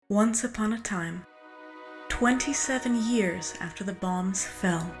Once upon a time, 27 years after the bombs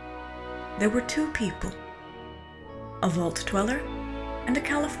fell, there were two people, a vault dweller and a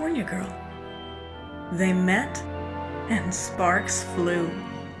California girl. They met and sparks flew.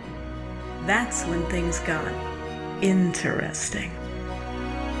 That's when things got interesting.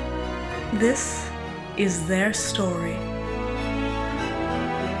 This is their story.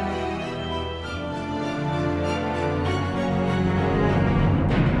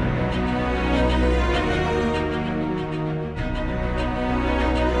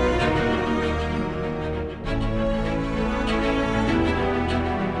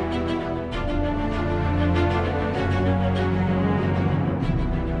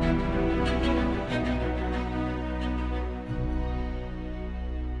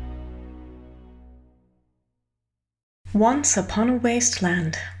 Once Upon a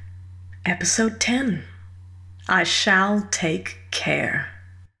Wasteland, Episode 10, I Shall Take Care.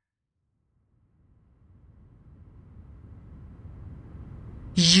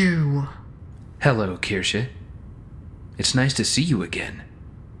 You. Hello, Kirsche. It's nice to see you again.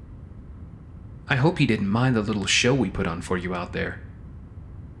 I hope you didn't mind the little show we put on for you out there.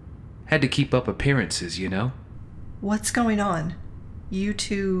 Had to keep up appearances, you know? What's going on? You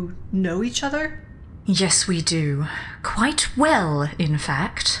two know each other? Yes, we do. Quite well, in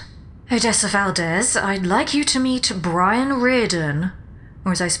fact. Odessa Valdez, I'd like you to meet Brian Reardon,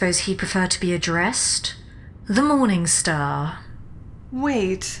 or as I suppose he'd prefer to be addressed, the Morning Star.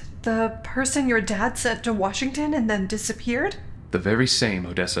 Wait, the person your dad sent to Washington and then disappeared? The very same,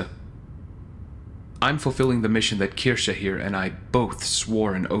 Odessa. I'm fulfilling the mission that Kirsche here and I both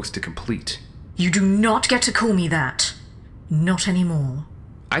swore an oath to complete. You do not get to call me that. Not anymore.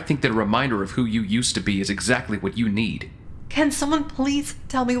 I think that a reminder of who you used to be is exactly what you need. Can someone please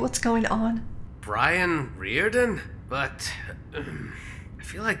tell me what's going on? Brian Reardon? But I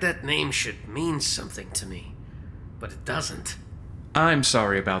feel like that name should mean something to me. But it doesn't. I'm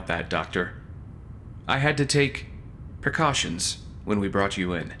sorry about that, Doctor. I had to take precautions when we brought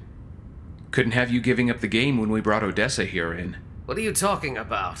you in. Couldn't have you giving up the game when we brought Odessa here in. What are you talking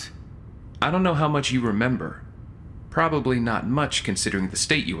about? I don't know how much you remember. Probably not much considering the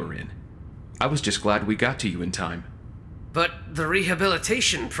state you were in. I was just glad we got to you in time. But the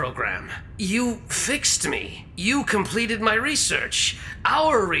rehabilitation program. You fixed me. You completed my research.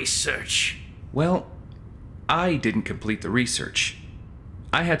 Our research. Well, I didn't complete the research.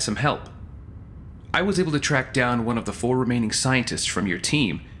 I had some help. I was able to track down one of the 4 remaining scientists from your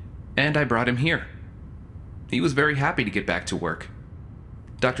team, and I brought him here. He was very happy to get back to work.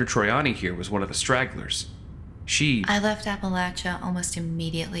 Dr. Troiani here was one of the stragglers. I left Appalachia almost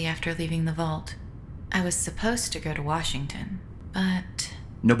immediately after leaving the vault. I was supposed to go to Washington, but...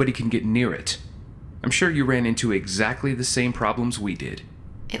 Nobody can get near it. I'm sure you ran into exactly the same problems we did.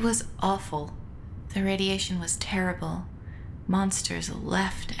 It was awful. The radiation was terrible. Monsters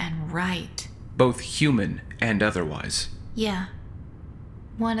left and right. Both human and otherwise. Yeah.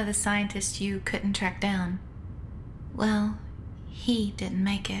 One of the scientists you couldn't track down. Well, he didn't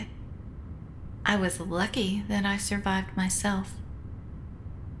make it. I was lucky that I survived myself.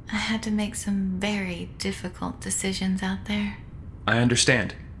 I had to make some very difficult decisions out there. I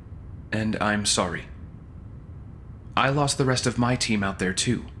understand, and I'm sorry. I lost the rest of my team out there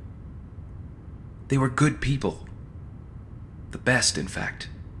too. They were good people. The best, in fact.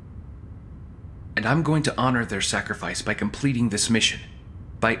 And I'm going to honor their sacrifice by completing this mission,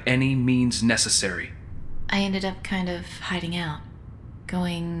 by any means necessary. I ended up kind of hiding out,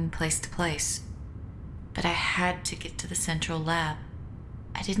 going place to place. But I had to get to the central lab.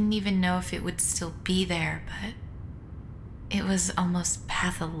 I didn't even know if it would still be there, but it was almost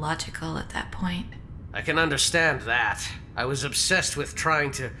pathological at that point. I can understand that. I was obsessed with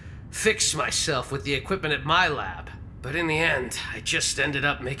trying to fix myself with the equipment at my lab. But in the end, I just ended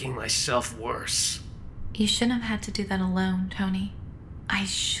up making myself worse. You shouldn't have had to do that alone, Tony. I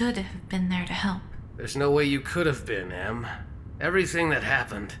should have been there to help. There's no way you could have been, Em. Everything that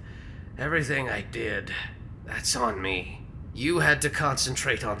happened, everything I did, that's on me. You had to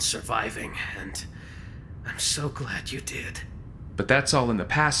concentrate on surviving, and I'm so glad you did. But that's all in the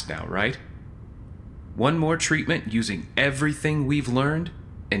past now, right? One more treatment using everything we've learned,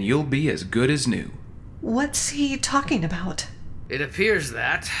 and you'll be as good as new. What's he talking about? It appears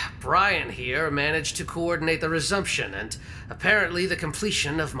that Brian here managed to coordinate the resumption and apparently the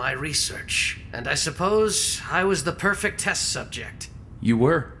completion of my research. And I suppose I was the perfect test subject. You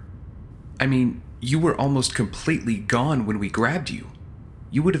were. I mean, you were almost completely gone when we grabbed you.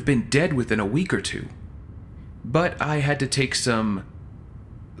 You would have been dead within a week or two. But I had to take some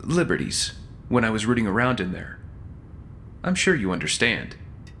liberties when I was rooting around in there. I'm sure you understand.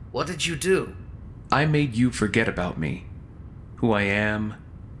 What did you do? I made you forget about me. Who I am,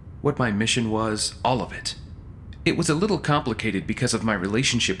 what my mission was, all of it. It was a little complicated because of my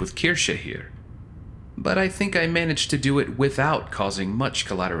relationship with Kirsche here. But I think I managed to do it without causing much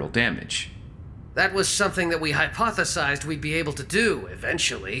collateral damage. That was something that we hypothesized we'd be able to do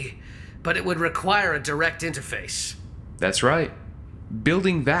eventually, but it would require a direct interface. That's right.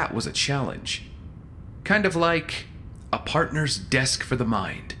 Building that was a challenge. Kind of like a partner's desk for the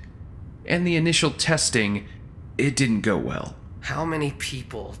mind. And the initial testing, it didn't go well. How many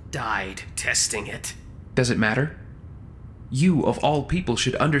people died testing it? Does it matter? You, of all people,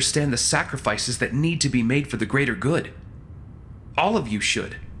 should understand the sacrifices that need to be made for the greater good. All of you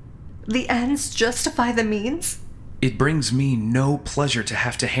should. The ends justify the means? It brings me no pleasure to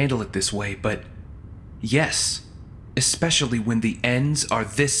have to handle it this way, but yes, especially when the ends are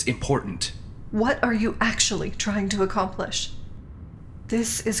this important. What are you actually trying to accomplish?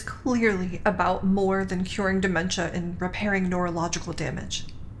 This is clearly about more than curing dementia and repairing neurological damage.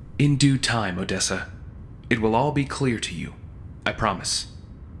 In due time, Odessa. It will all be clear to you. I promise.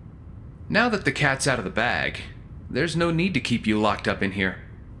 Now that the cat's out of the bag, there's no need to keep you locked up in here.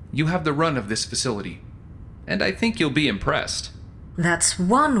 You have the run of this facility, and I think you'll be impressed. That's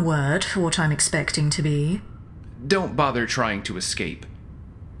one word for what I'm expecting to be. Don't bother trying to escape.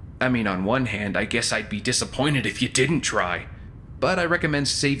 I mean, on one hand, I guess I'd be disappointed if you didn't try, but I recommend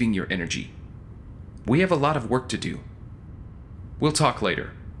saving your energy. We have a lot of work to do. We'll talk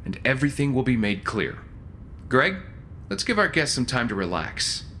later, and everything will be made clear. Greg, let's give our guests some time to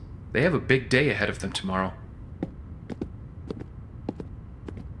relax. They have a big day ahead of them tomorrow.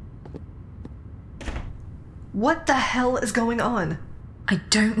 What the hell is going on? I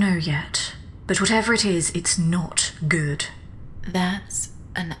don't know yet, but whatever it is, it's not good. That's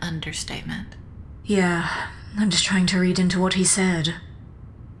an understatement. Yeah, I'm just trying to read into what he said.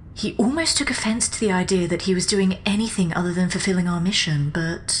 He almost took offense to the idea that he was doing anything other than fulfilling our mission,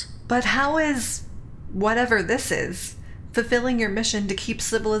 but... But how is whatever this is fulfilling your mission to keep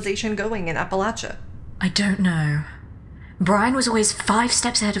civilization going in Appalachia? I don't know. Brian was always 5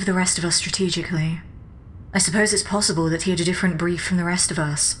 steps ahead of the rest of us strategically. I suppose it's possible that he had a different brief from the rest of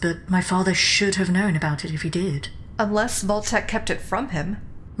us, but my father should have known about it if he did. Unless Vault-Tec kept it from him.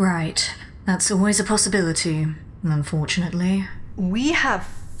 Right. That's always a possibility, unfortunately. We have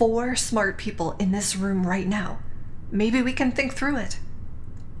 4 smart people in this room right now. Maybe we can think through it.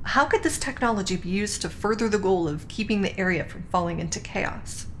 How could this technology be used to further the goal of keeping the area from falling into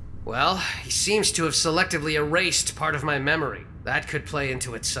chaos? Well, he seems to have selectively erased part of my memory. That could play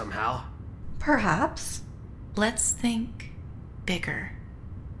into it somehow. Perhaps. Let's think bigger.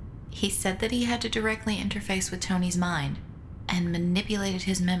 He said that he had to directly interface with Tony's mind and manipulated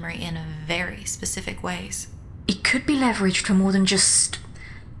his memory in very specific ways. It could be leveraged for more than just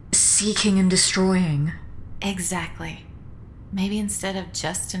seeking and destroying. Exactly. Maybe instead of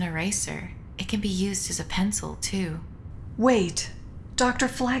just an eraser, it can be used as a pencil, too. Wait, Dr.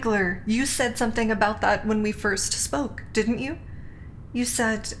 Flagler, you said something about that when we first spoke, didn't you? You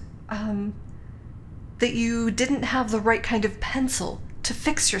said, that you didn't have the right kind of pencil to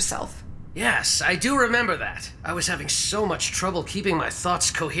fix yourself. Yes, I do remember that. I was having so much trouble keeping my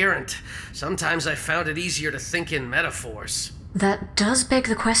thoughts coherent. Sometimes I found it easier to think in metaphors. That does beg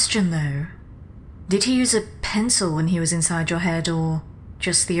the question, though. Did he use a pencil when he was inside your head, or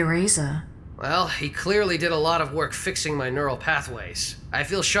just the eraser? Well, he clearly did a lot of work fixing my neural pathways. I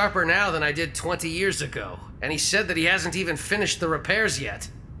feel sharper now than I did 20 years ago, and he said that he hasn't even finished the repairs yet.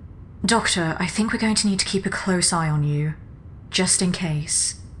 Doctor, I think we're going to need to keep a close eye on you, just in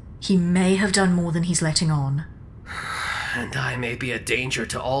case. He may have done more than he's letting on. And I may be a danger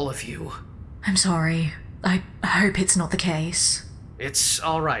to all of you. I'm sorry. I hope it's not the case. It's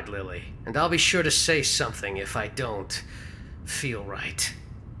all right, Lily, and I'll be sure to say something if I don't feel right.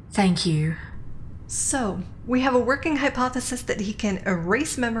 Thank you. So, we have a working hypothesis that he can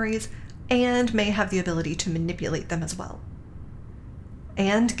erase memories and may have the ability to manipulate them as well.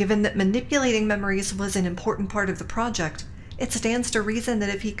 And given that manipulating memories was an important part of the project, it stands to reason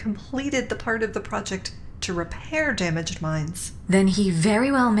that if he completed the part of the project to repair damaged minds, then he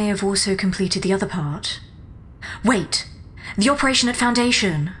very well may have also completed the other part. Wait! The operation at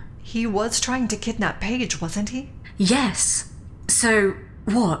Foundation! He was trying to kidnap Paige, wasn't he? Yes. So,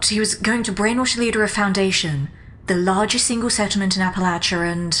 what? He was going to brainwash the leader of Foundation, the largest single settlement in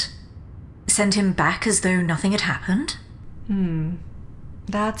Appalachia, and send him back as though nothing had happened?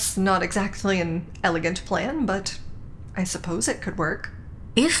 That's not exactly an elegant plan, but I suppose it could work.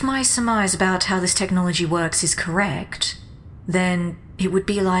 If my surmise about how this technology works is correct, then it would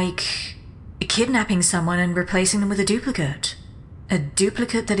be like kidnapping someone and replacing them with a duplicate. A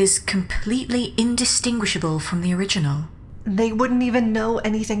duplicate that is completely indistinguishable from the original. They wouldn't even know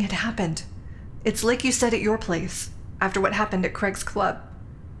anything had happened. It's like you said at your place, after what happened at Craig's club.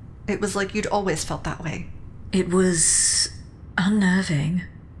 It was like you'd always felt that way. It was unnerving.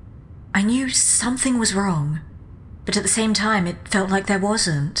 I knew something was wrong, but at the same time it felt like there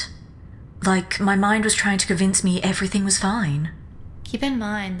wasn't. Like my mind was trying to convince me everything was fine. Keep in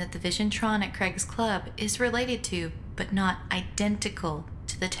mind that the Visiontron at Craig's club is related to, but not identical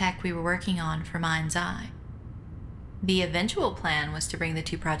to, the tech we were working on for Mind's Eye. The eventual plan was to bring the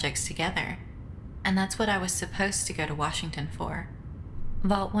two projects together, and that's what I was supposed to go to Washington for.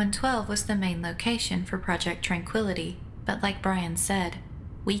 Vault 112 was the main location for Project Tranquility, but like Brian said,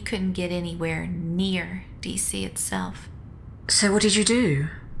 we couldn't get anywhere near DC itself. So what did you do?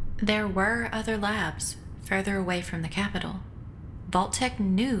 There were other labs further away from the capital. Vault-Tec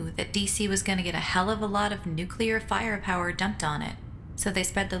knew that DC was going to get a hell of a lot of nuclear firepower dumped on it, so they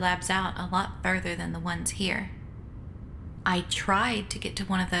spread the labs out a lot further than the ones here. I tried to get to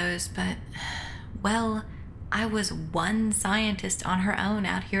one of those, but, well, I was one scientist on her own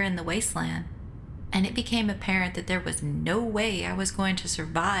out here in the wasteland, and it became apparent that there was no way I was going to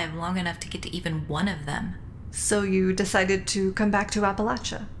survive long enough to get to even one of them. So you decided to come back to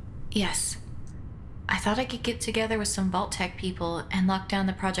Appalachia? Yes. I thought I could get together with some Vault-Tec people and lock down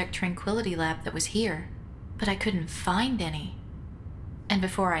the Project Tranquility lab that was here, but I couldn't find any. And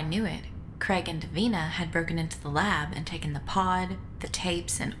before I knew it, Craig and Davina had broken into the lab and taken the pod, the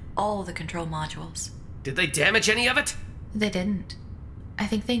tapes, and all the control modules. Did they damage any of it? They didn't. I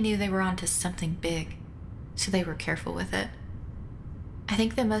think they knew they were onto something big, so they were careful with it. I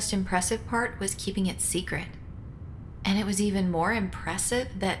think the most impressive part was keeping it secret. And it was even more impressive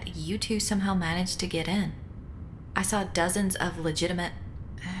that you two somehow managed to get in. I saw dozens of legitimate,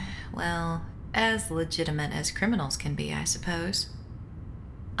 well, as legitimate as criminals can be, I suppose.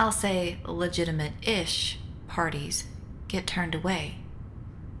 I'll say legitimate-ish parties get turned away,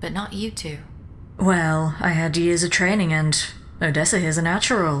 but not you two. Well, I had years of training and Odessa here's a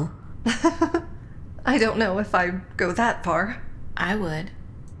natural. I don't know if I go that far. I would.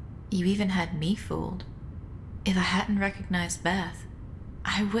 You even had me fooled. If I hadn't recognized Beth,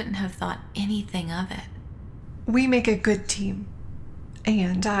 I wouldn't have thought anything of it. We make a good team.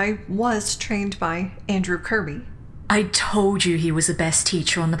 And I was trained by Andrew Kirby. I told you he was the best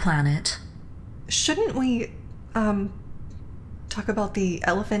teacher on the planet. Shouldn't we, talk about the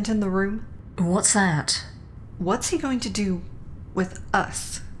elephant in the room? What's that? What's he going to do with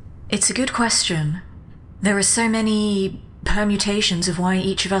us? It's a good question. There are so many permutations of why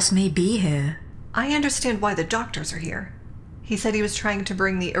each of us may be here. I understand why the doctors are here. He said he was trying to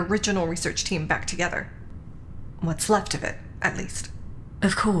bring the original research team back together. What's left of it, at least.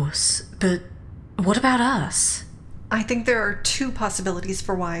 Of course, but what about us? I think there are two possibilities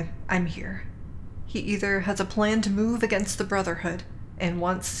for why I'm here. He either has a plan to move against the Brotherhood and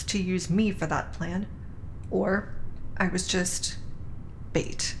wants to use me for that plan, or I was just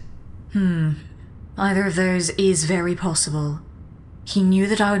bait. Either of those is very possible. He knew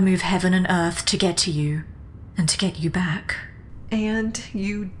that I would move heaven and earth to get to you, and to get you back. And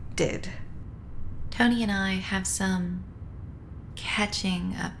you did. Tony and I have some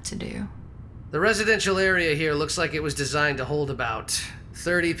catching up to do. The residential area here looks like it was designed to hold about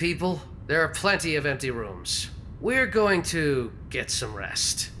 30 people. There are plenty of empty rooms. We're going to get some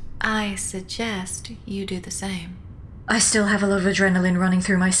rest. I suggest you do the same. I still have a lot of adrenaline running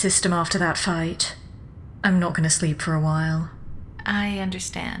through my system after that fight. I'm not going to sleep for a while. I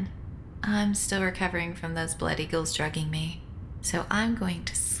understand. I'm still recovering from those blood eagles drugging me, so I'm going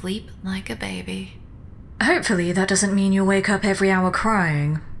to sleep like a baby. Hopefully that doesn't mean you'll wake up every hour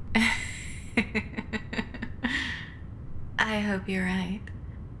crying. I hope you're right.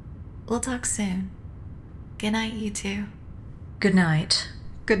 We'll talk soon. Good night, you two. Good night.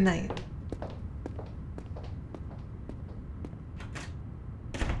 Good night.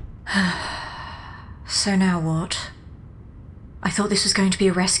 So now what? I thought this was going to be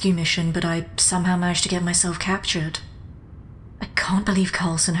a rescue mission, but I somehow managed to get myself captured. I can't believe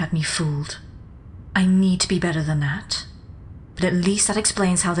Carlson had me fooled. I need to be better than that. But at least that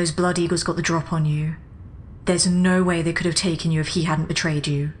explains how those Blood Eagles got the drop on you. There's no way they could have taken you if he hadn't betrayed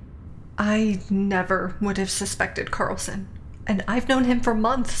you. I never would have suspected Carlson, and I've known him for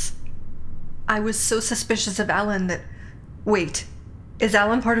months. I was so suspicious of Alan that... Wait, is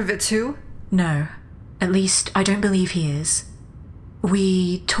Alan part of it too? No. At least, I don't believe he is.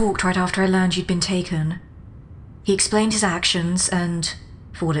 We talked right after I learned you'd been taken. He explained his actions, and,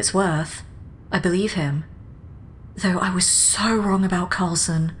 for what it's worth, I believe him. Though I was so wrong about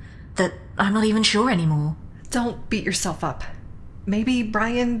Carlson that I'm not even sure anymore. Don't beat yourself up. Maybe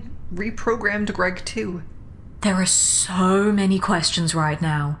Brian reprogrammed Greg too. There are so many questions right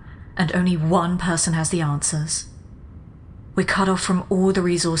now, and only one person has the answers. We're cut off from all the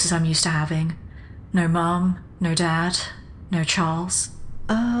resources I'm used to having. No Mom, no Dad, no Charles.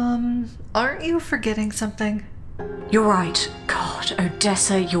 Aren't you forgetting something? You're right. God,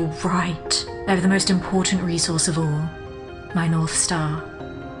 Odessa, you're right. I have the most important resource of all. My North Star.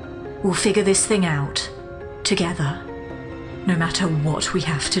 We'll figure this thing out. Together. No matter what we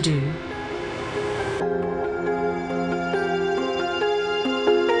have to do.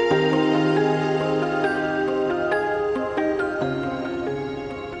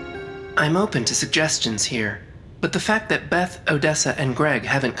 I'm open to suggestions here, but the fact that Beth, Odessa, and Greg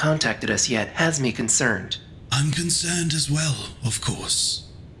haven't contacted us yet has me concerned. I'm concerned as well, of course.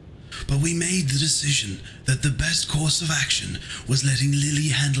 But we made the decision that the best course of action was letting Lily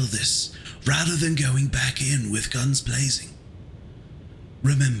handle this, rather than going back in with guns blazing.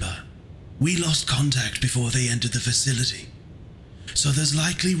 Remember, we lost contact before they entered the facility, so there's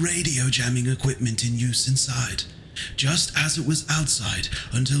likely radio jamming equipment in use inside, just as it was outside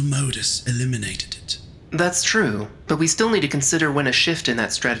until Modus eliminated it. That's true, but we still need to consider when a shift in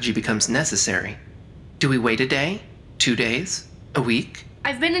that strategy becomes necessary. Do we wait a day? 2 days? A week?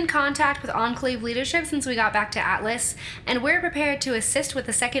 I've been in contact with Enclave leadership since we got back to Atlas, and we're prepared to assist with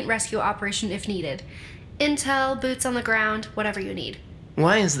the second rescue operation if needed. Intel, boots on the ground, whatever you need.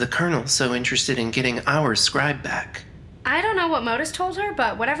 Why is the Colonel so interested in getting our scribe back? I don't know what Modus told her,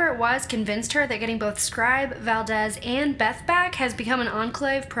 but whatever it was convinced her that getting both Scribe, Valdez, and Beth back has become an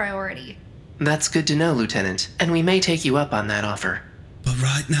Enclave priority. That's good to know, Lieutenant, and we may take you up on that offer. But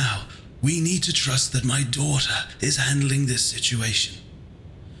right now, we need to trust that my daughter is handling this situation.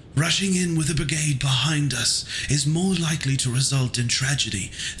 Rushing in with a brigade behind us is more likely to result in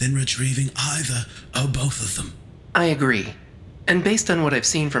tragedy than retrieving either or both of them. I agree. And based on what I've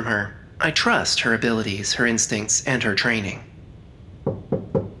seen from her, I trust her abilities, her instincts, and her training.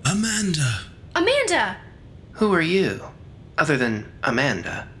 Amanda! Amanda! Who are you, other than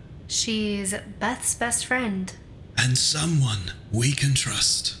Amanda? She's Beth's best friend. And someone we can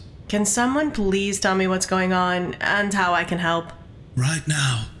trust. Can someone please tell me what's going on and how I can help? Right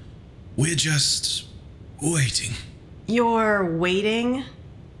now, we're just waiting. You're waiting?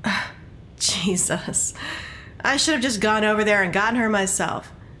 Jesus. I should have just gone over there and gotten her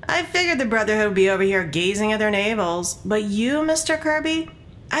myself. I figured the Brotherhood would be over here gazing at their navels. But you, Mr. Kirby?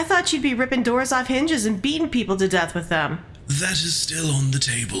 I thought you'd be ripping doors off hinges and beating people to death with them. That is still on the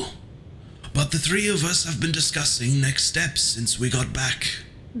table. But the three of us have been discussing next steps since we got back.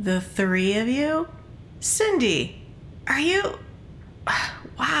 The three of you? Cindy, are you...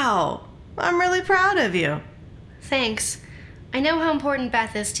 Wow, I'm really proud of you. Thanks. I know how important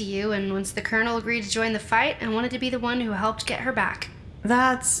Beth is to you, and once the Colonel agreed to join the fight, I wanted to be the one who helped get her back.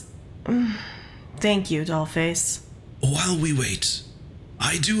 That's... Thank you, Dollface. While we wait,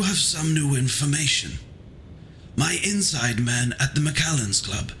 I do have some new information. My inside man at the McAllen's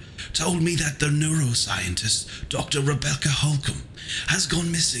Club told me that the neuroscientist, Dr. Rebecca Holcomb, has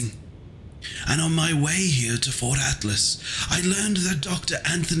gone missing. And on my way here to Fort Atlas, I learned that Dr.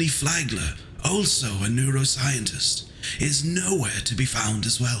 Anthony Flagler, also a neuroscientist, is nowhere to be found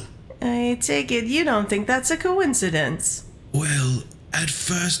as well. I take it you don't think that's a coincidence. Well, at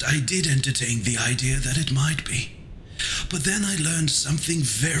first I did entertain the idea that it might be. But then I learned something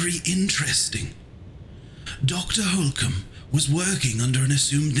very interesting. Dr. Holcomb was working under an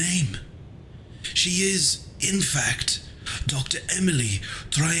assumed name. She is, in fact, Dr. Emily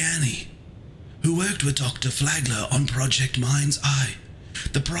Triani, who worked with Dr. Flagler on Project Mind's Eye,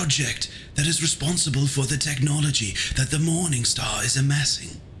 the project that is responsible for the technology that the Morning Star is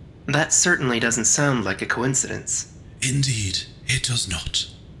amassing. That certainly doesn't sound like a coincidence. Indeed, it does not.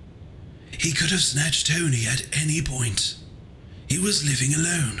 He could have snatched Tony at any point. He was living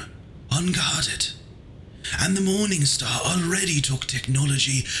alone, unguarded. And the Morning Star already took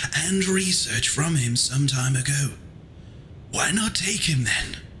technology and research from him some time ago. Why not take him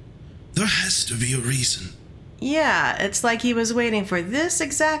then? There has to be a reason. Yeah, it's like he was waiting for this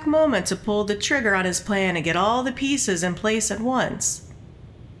exact moment to pull the trigger on his plan and get all the pieces in place at once.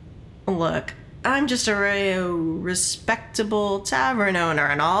 Look, I'm just a respectable tavern owner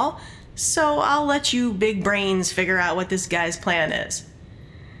and all, so I'll let you big brains figure out what this guy's plan is.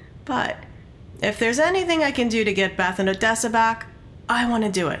 But if there's anything I can do to get Beth and Odessa back, I want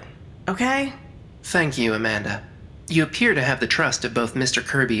to do it, okay? Thank you, Amanda. You appear to have the trust of both Mr.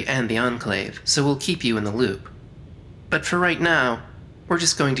 Kirby and the Enclave, so we'll keep you in the loop. But for right now, we're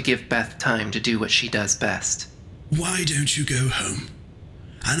just going to give Beth time to do what she does best. Why don't you go home?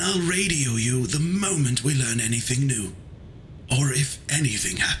 And I'll radio you the moment we learn anything new. or if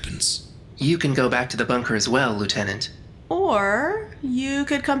anything happens. You can go back to the bunker as well, Lieutenant. Or you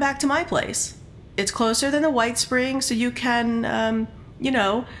could come back to my place. It's closer than the White Spring, so you can,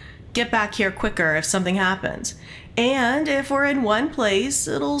 get back here quicker if something happens. And if we're in one place,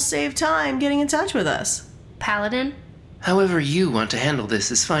 it'll save time getting in touch with us. Paladin? However you want to handle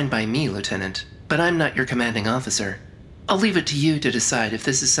this is fine by me, Lieutenant, but I'm not your commanding officer. I'll leave it to you to decide if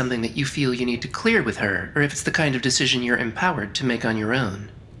this is something that you feel you need to clear with her, or if it's the kind of decision you're empowered to make on your own.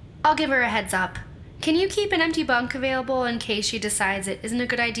 I'll give her a heads up. Can you keep an empty bunk available in case she decides it isn't a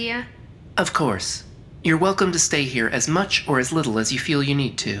good idea? Of course. You're welcome to stay here as much or as little as you feel you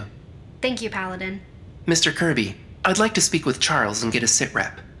need to. Thank you, Paladin. Mr. Kirby, I'd like to speak with Charles and get a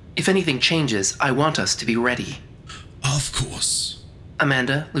sitrep. If anything changes, I want us to be ready. Of course.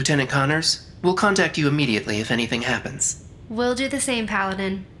 Amanda, Lieutenant Connors, we'll contact you immediately if anything happens. We'll do the same,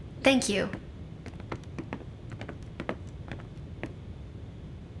 Paladin. Thank you.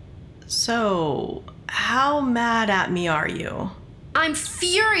 So, how mad at me are you? I'm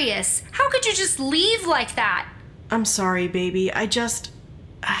furious! How could you just leave like that? I'm sorry, baby. I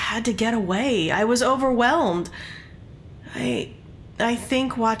had to get away. I was overwhelmed. I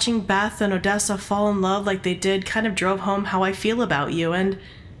think watching Beth and Odessa fall in love like they did kind of drove home how I feel about you, and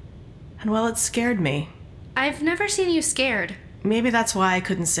well, it scared me. I've never seen you scared. Maybe that's why I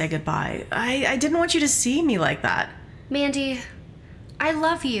couldn't say goodbye. I didn't want you to see me like that. Mandy, I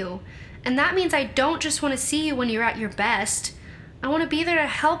love you, and that means I don't just want to see you when you're at your best. I want to be there to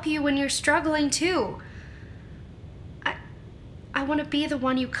help you when you're struggling too. I want to be the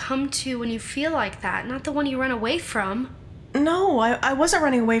one you come to when you feel like that, not the one you run away from. No, I wasn't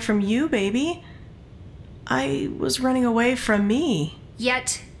running away from you, baby. I was running away from me.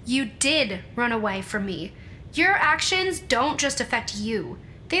 Yet, you did run away from me. Your actions don't just affect you.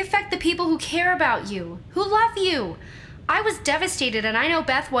 They affect the people who care about you, who love you. I was devastated, and I know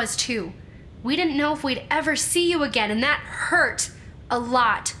Beth was too. We didn't know if we'd ever see you again, and that hurt a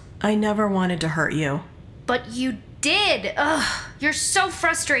lot. I never wanted to hurt you. But you did. Ugh, you're so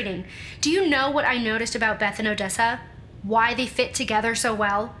frustrating. Do you know what I noticed about Beth and Odessa? Why they fit together so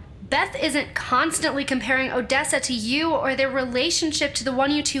well? Beth isn't constantly comparing Odessa to you or their relationship to the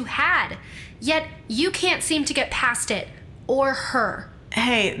one you two had. Yet you can't seem to get past it. Or her.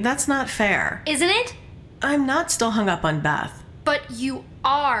 Hey, that's not fair. Isn't it? I'm not still hung up on Beth. But you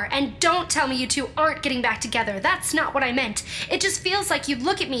are. And don't tell me you two aren't getting back together. That's not what I meant. It just feels like you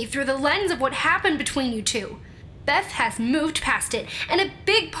look at me through the lens of what happened between you two. Beth has moved past it, and a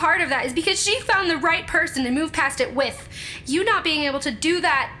big part of that is because she found the right person to move past it with. You not being able to do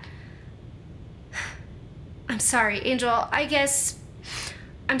that... I'm sorry, Angel. I guess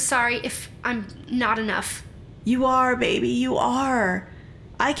I'm sorry if I'm not enough. You are, baby, you are.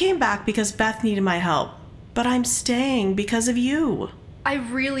 I came back because Beth needed my help, but I'm staying because of you. I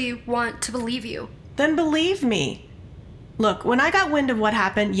really want to believe you. Then believe me. Look, when I got wind of what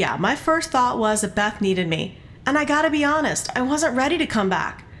happened, yeah, my first thought was that Beth needed me. And I gotta be honest, I wasn't ready to come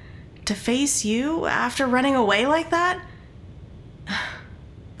back. To face you after running away like that?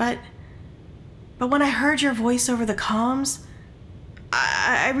 But when I heard your voice over the comms,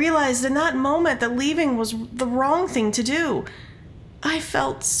 I realized in that moment that leaving was the wrong thing to do. I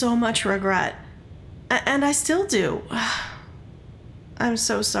felt so much regret. And I still do. I'm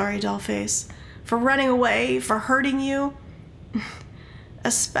so sorry, Dollface, for running away, for hurting you.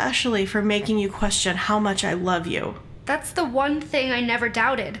 Especially for making you question how much I love you. That's the one thing I never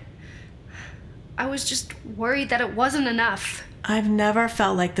doubted. I was just worried that it wasn't enough. I've never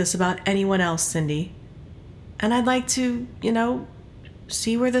felt like this about anyone else, Cindy. And I'd like to,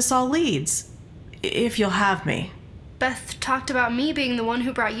 see where this all leads. If you'll have me. Beth talked about me being the one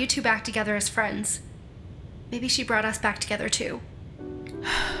who brought you two back together as friends. Maybe she brought us back together too.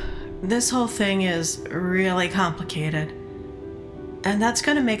 This whole thing is really complicated. And that's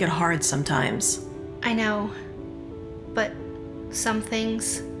gonna make it hard sometimes. I know. But some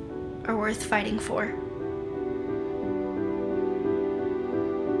things are worth fighting for.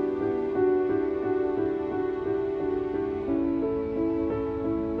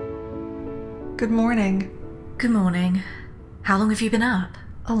 Good morning. Good morning. How long have you been up?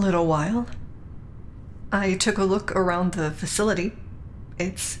 A little while. I took a look around the facility.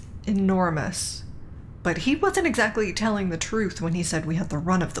 It's enormous. But he wasn't exactly telling the truth when he said we had the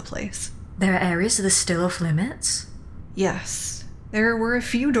run of the place. There are areas that are still off limits? Yes. There were a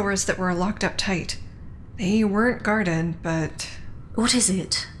few doors that were locked up tight. They weren't guarded, but... What is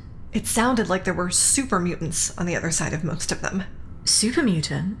it? It sounded like there were super mutants on the other side of most of them. Super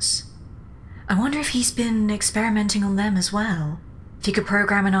mutants? I wonder if he's been experimenting on them as well. If he could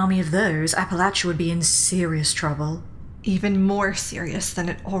program an army of those, Appalachia would be in serious trouble. Even more serious than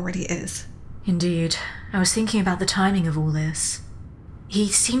it already is. Indeed. I was thinking about the timing of all this. He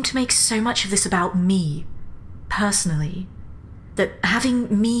seemed to make so much of this about me, personally, that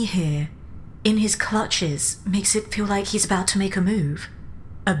having me here, in his clutches, makes it feel like he's about to make a move.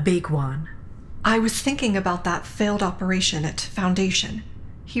 A big one. I was thinking about that failed operation at Foundation.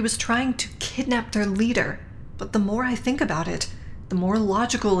 He was trying to kidnap their leader, but the more I think about it, the more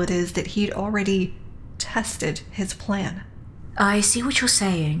logical it is that he'd already tested his plan. I see what you're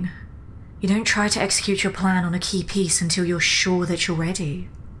saying. You don't try to execute your plan on a key piece until you're sure that you're ready.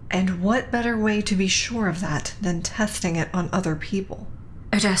 And what better way to be sure of that than testing it on other people?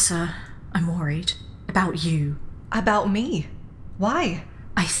 Odessa, I'm worried. About you. About me? Why?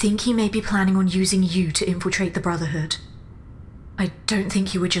 I think he may be planning on using you to infiltrate the Brotherhood. I don't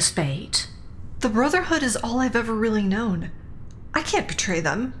think you were just bait. The Brotherhood is all I've ever really known. I can't betray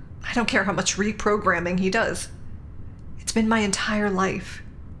them. I don't care how much reprogramming he does. It's been my entire life.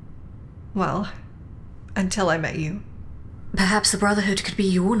 Well, until I met you. Perhaps the Brotherhood could be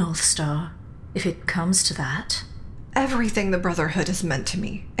your North Star, if it comes to that. Everything the Brotherhood has meant to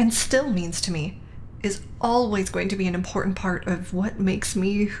me, and still means to me, is always going to be an important part of what makes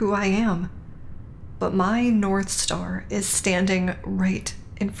me who I am. But my North Star is standing right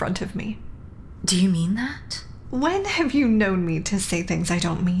in front of me. Do you mean that? When have you known me to say things I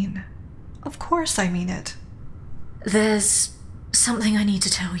don't mean? Of course I mean it. There's something I need to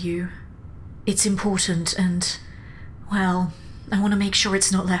tell you. It's important and, well, I want to make sure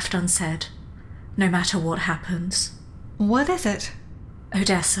it's not left unsaid, no matter what happens. What is it?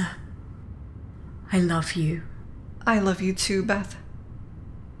 Odessa, I love you. I love you too, Beth.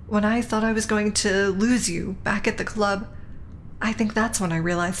 When I thought I was going to lose you back at the club, I think that's when I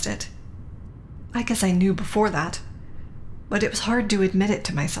realized it. I guess I knew before that, but it was hard to admit it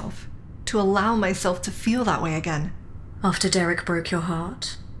to myself, to allow myself to feel that way again. After Derek broke your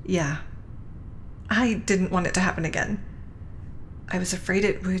heart? Yeah. I didn't want it to happen again. I was afraid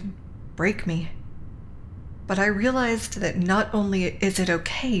it would break me. But I realized that not only is it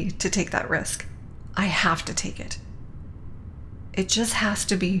okay to take that risk, I have to take it. It just has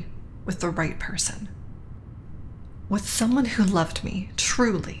to be with the right person. With someone who loved me,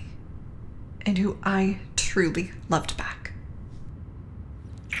 truly, and who I truly loved back.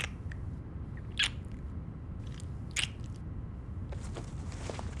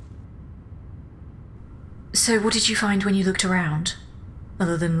 So what did you find when you looked around?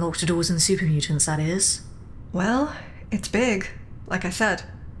 Other than locked doors and super mutants, that is. Well, it's big, like I said.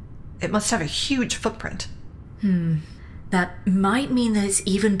 It must have a huge footprint. That might mean that it's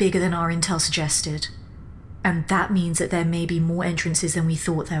even bigger than our intel suggested. And that means that there may be more entrances than we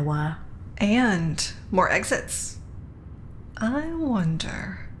thought there were. And more exits. I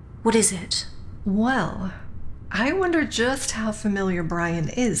wonder... What is it? Well, I wonder just how familiar Brian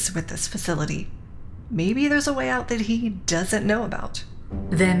is with this facility. Maybe there's a way out that he doesn't know about.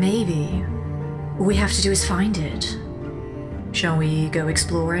 There may be. All we have to do is find it. Shall we go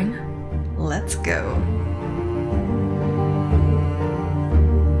exploring? Let's go.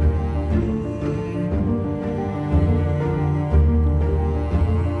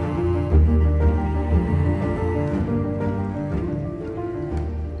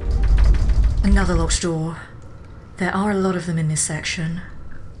 Another locked door. There are a lot of them in this section.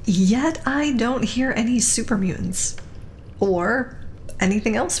 Yet I don't hear any super mutants. Or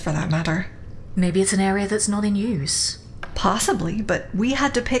anything else for that matter. Maybe it's an area that's not in use. Possibly, but we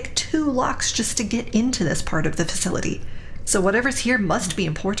had to pick 2 locks just to get into this part of the facility. So whatever's here must be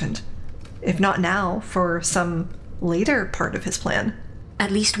important. If not now, for some later part of his plan.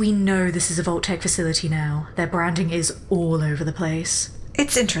 At least we know this is a Vault-Tec facility now. Their branding is all over the place.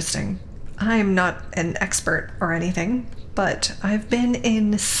 It's interesting. I'm not an expert or anything, but I've been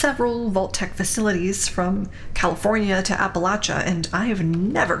in several Vault-Tec facilities from California to Appalachia, and I have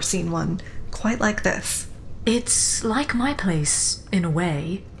never seen one quite like this. It's like my place, in a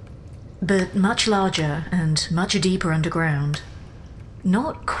way, but much larger and much deeper underground.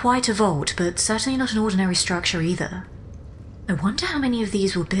 Not quite a vault, but certainly not an ordinary structure either. I wonder how many of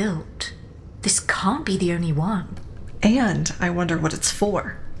these were built. This can't be the only one. And I wonder what it's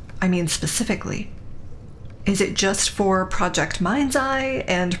for. I mean, specifically. Is it just for Project Mind's Eye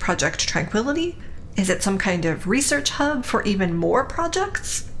and Project Tranquility? Is it some kind of research hub for even more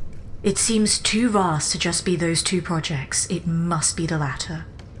projects? It seems too vast to just be those 2 projects. It must be the latter.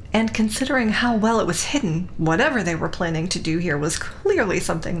 And considering how well it was hidden, whatever they were planning to do here was clearly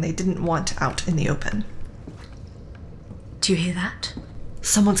something they didn't want out in the open. Do you hear that?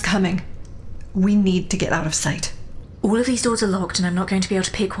 Someone's coming. We need to get out of sight. All of these doors are locked and I'm not going to be able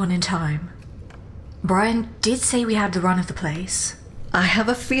to pick one in time. Brian did say we had the run of the place. I have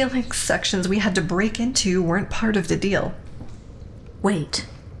a feeling sections we had to break into weren't part of the deal. Wait.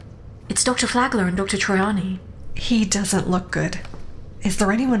 It's Dr. Flagler and Dr. Troiani. He doesn't look good. Is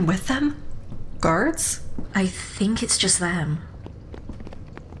there anyone with them? Guards? I think it's just them.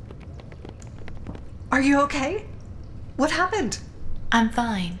 Are you okay? What happened? I'm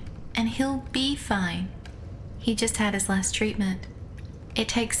fine, and he'll be fine. He just had his last treatment. It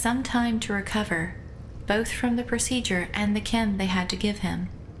takes some time to recover, both from the procedure and the chem they had to give him.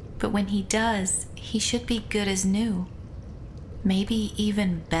 But when he does, he should be good as new. Maybe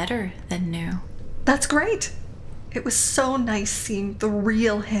even better than new. That's great. It was so nice seeing the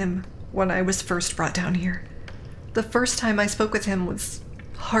real him when I was first brought down here. The first time I spoke with him was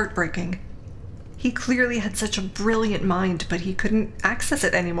heartbreaking. He clearly had such a brilliant mind, but he couldn't access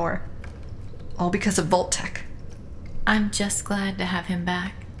it anymore. All because of Vault-Tec. I'm just glad to have him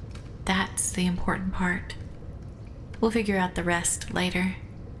back. That's the important part. We'll figure out the rest later.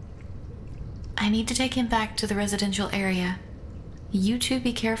 I need to take him back to the residential area. You two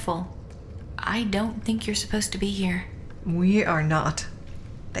be careful. I don't think you're supposed to be here. We are not.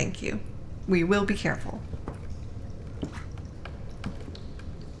 Thank you. We will be careful.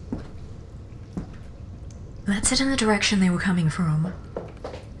 Let's head in the direction they were coming from.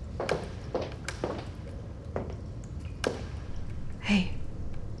 Hey,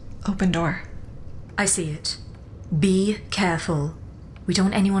 open door. I see it. Be careful. We don't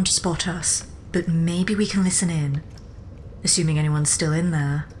want anyone to spot us, but maybe we can listen in. Assuming anyone's still in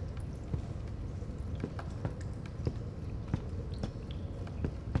there.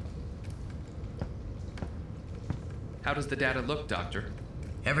 How does the data look, Doctor?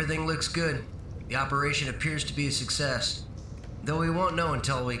 Everything looks good. The operation appears to be a success, though we won't know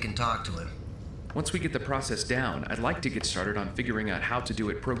until we can talk to him. Once we get the process down, I'd like to get started on figuring out how to do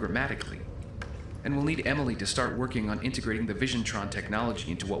it programmatically. And we'll need Emily to start working on integrating the Visiontron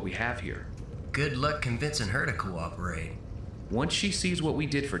technology into what we have here. Good luck convincing her to cooperate. Once she sees what we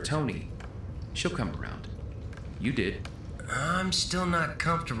did for Tony, she'll come around. You did. I'm still not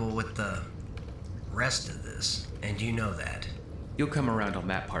comfortable with the rest of this, and you know that. You'll come around on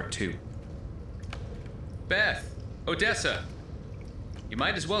that part too. Beth! Odessa! You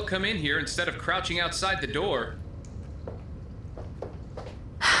might as well come in here instead of crouching outside the door.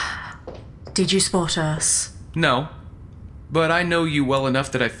 Did you spot us? No. But I know you well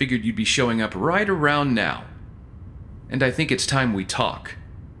enough that I figured you'd be showing up right around now. And I think it's time we talk.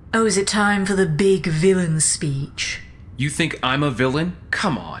 Oh, is it time for the big villain speech? You think I'm a villain?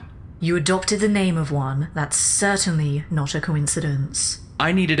 Come on. You adopted the name of one. That's certainly not a coincidence.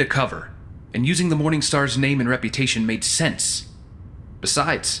 I needed a cover, and using the Morningstar's name and reputation made sense.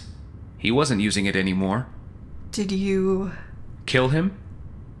 Besides, he wasn't using it anymore. Did you... Kill him?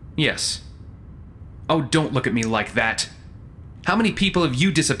 Yes. Oh, don't look at me like that. How many people have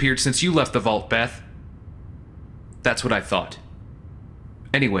you disappeared since you left the vault, Beth? That's what I thought.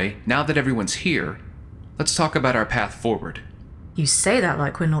 Anyway, now that everyone's here, let's talk about our path forward. You say that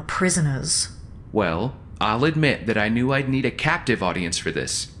like we're not prisoners. Well, I'll admit that I knew I'd need a captive audience for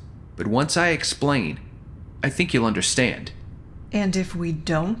this. But once I explain, I think you'll understand. And if we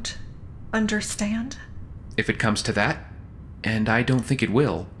don't understand? If it comes to that, and I don't think it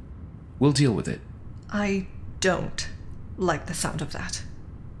will, we'll deal with it. I don't like the sound of that.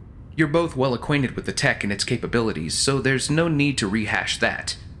 You're both well acquainted with the tech and its capabilities, so there's no need to rehash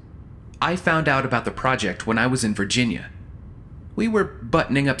that. I found out about the project when I was in Virginia. We were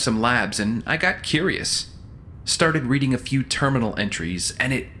buttoning up some labs and I got curious. Started reading a few terminal entries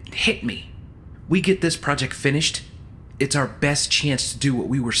and it hit me. We get this project finished, it's our best chance to do what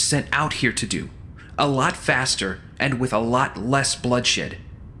we were sent out here to do. A lot faster and with a lot less bloodshed.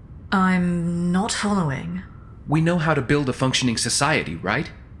 I'm not following. We know how to build a functioning society,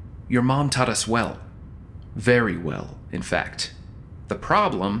 right? Your mom taught us well. Very well, in fact. The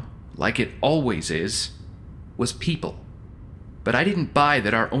problem, like it always is, was people. But I didn't buy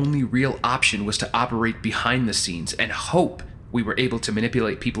that our only real option was to operate behind the scenes and hope we were able to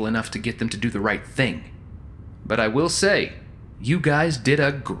manipulate people enough to get them to do the right thing. But I will say, you guys did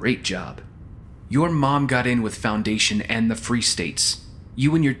a great job. Your mom got in with Foundation and the Free States.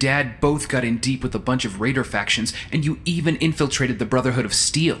 You and your dad both got in deep with a bunch of Raider factions, and you even infiltrated the Brotherhood of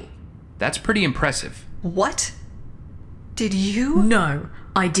Steel. That's pretty impressive. What? Did you? No,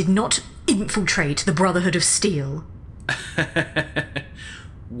 I did not infiltrate the Brotherhood of Steel.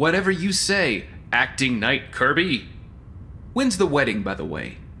 Whatever you say, acting knight Kirby. When's the wedding, by the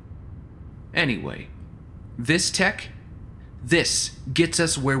way? Anyway, this tech, this gets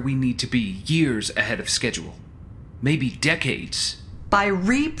us where we need to be years ahead of schedule. Maybe decades. By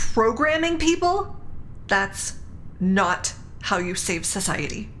reprogramming people? That's not how you save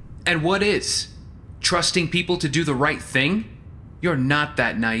society. And what is? Trusting people to do the right thing? You're not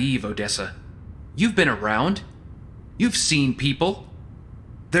that naive, Odessa. You've been around. You've seen people.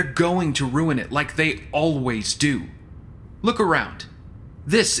 They're going to ruin it like they always do. Look around.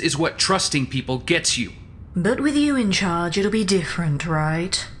 This is what trusting people gets you. But with you in charge, it'll be different,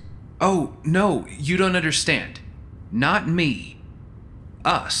 right? Oh, no, you don't understand. Not me.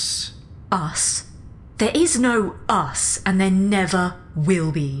 Us. Us? There is no us, and there never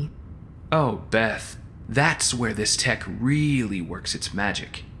will be. Oh, Beth, that's where this tech really works its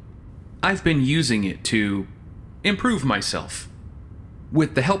magic. I've been using it to improve myself.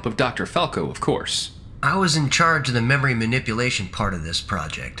 With the help of Dr. Falco, of course. I was in charge of the memory manipulation part of this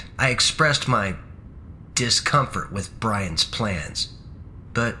project. I expressed my discomfort with Brian's plans.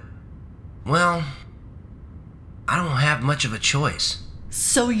 But, well, I don't have much of a choice.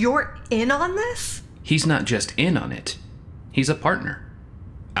 So you're in on this? He's not just in on it. He's a partner.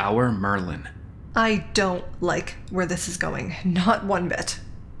 Our Merlin. I don't like where this is going. Not one bit.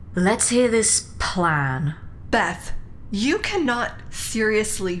 Let's hear this plan. Beth, you cannot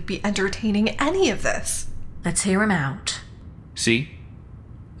seriously be entertaining any of this. Let's hear him out. See?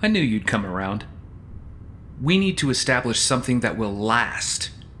 I knew you'd come around. We need to establish something that will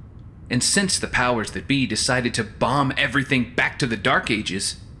last. And since the powers that be decided to bomb everything back to the Dark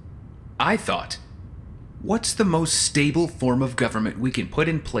Ages, I thought, what's the most stable form of government we can put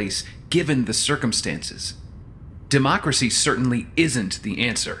in place given the circumstances? Democracy certainly isn't the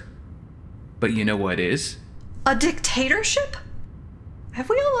answer. But you know what is? A dictatorship? Have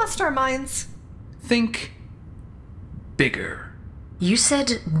we all lost our minds? Think bigger. You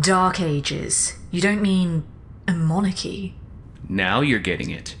said Dark Ages. You don't mean a monarchy. Now you're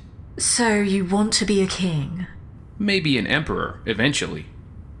getting it. So you want to be a king? Maybe an emperor, eventually.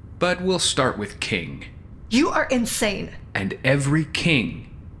 But we'll start with king. You are insane. And every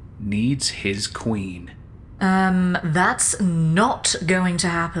king needs his queen. That's not going to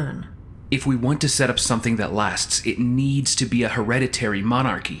happen. If we want to set up something that lasts, it needs to be a hereditary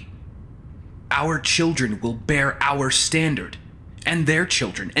monarchy. Our children will bear our standard, and their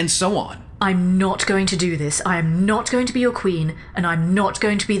children, and so on. I'm not going to do this. I am not going to be your queen, and I'm not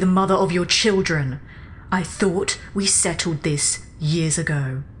going to be the mother of your children. I thought we settled this years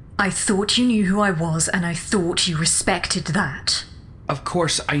ago. I thought you knew who I was, and I thought you respected that. Of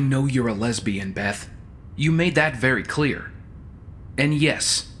course, I know you're a lesbian, Beth. You made that very clear. And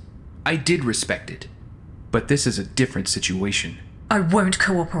yes, I did respect it. But this is a different situation. I won't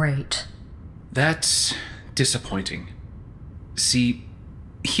cooperate. That's disappointing. See,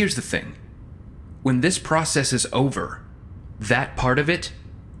 here's the thing. When this process is over, that part of it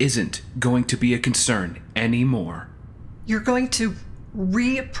isn't going to be a concern anymore. You're going to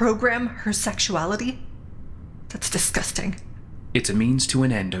reprogram her sexuality? That's disgusting. It's a means to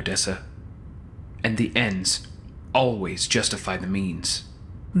an end, Odessa. And the ends always justify the means.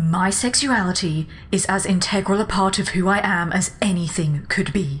 My sexuality is as integral a part of who I am as anything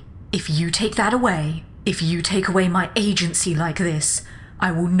could be. If you take that away, if you take away my agency like this,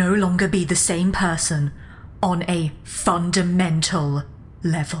 I will no longer be the same person on a fundamental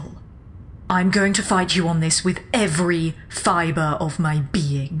level. I'm going to fight you on this with every fiber of my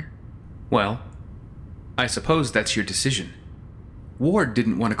being. Well, I suppose that's your decision. Ward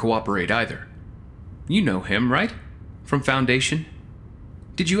didn't want to cooperate either. You know him, right? From Foundation?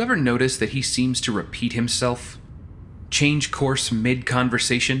 Did you ever notice that he seems to repeat himself? Change course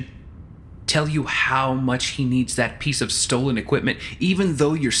mid-conversation? Tell you how much he needs that piece of stolen equipment, even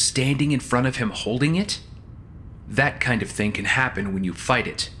though you're standing in front of him holding it? That kind of thing can happen when you fight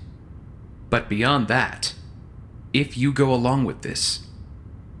it. But beyond that, if you go along with this,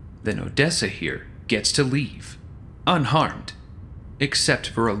 then Odessa here gets to leave, unharmed, except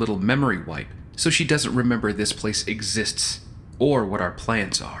for a little memory wipe, so she doesn't remember this place exists, or what our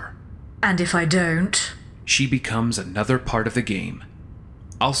plans are. And if I don't? She becomes another part of the game.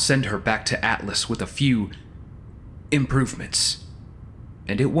 I'll send her back to Atlas with a few improvements,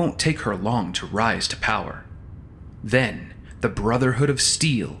 and it won't take her long to rise to power. Then, the Brotherhood of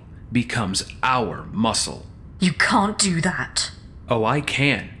Steel becomes our muscle. You can't do that. Oh, I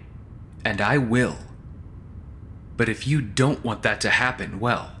can. And I will. But if you don't want that to happen,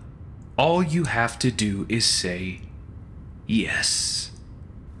 well, all you have to do is say, yes.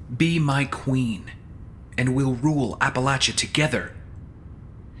 Be my queen, and we'll rule Appalachia together.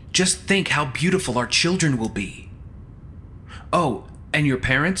 Just think how beautiful our children will be. Oh, and your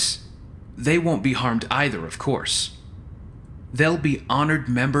parents? They won't be harmed either, of course. They'll be honored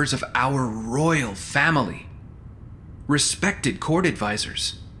members of our royal family. Respected court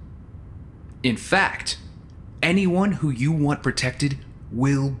advisors. In fact, anyone who you want protected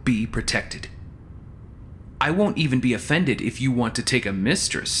will be protected. I won't even be offended if you want to take a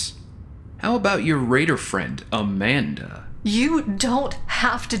mistress. How about your raider friend, Amanda? You don't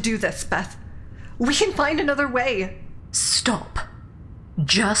have to do this, Beth. We can find another way. Stop.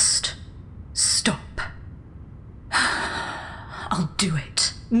 Just stop. I'll do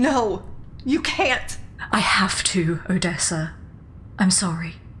it. No, you can't. I have to, Odessa. I'm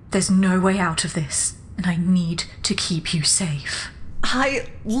sorry. There's no way out of this, and I need to keep you safe. I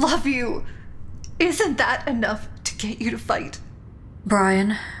love you. Isn't that enough to get you to fight?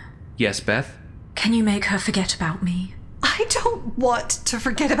 Brian, Yes, Beth? can you make her forget about me? I don't want to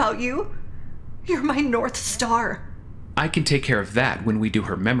forget about you. You're my North Star. I can take care of that when we do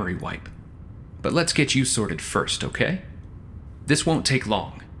her memory wipe. But let's get you sorted first, okay? This won't take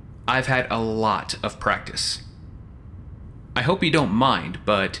long. I've had a lot of practice. I hope you don't mind,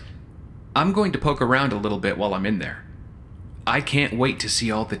 but I'm going to poke around a little bit while I'm in there. I can't wait to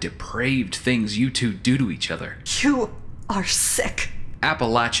see all the depraved things you two do to each other. You are sick.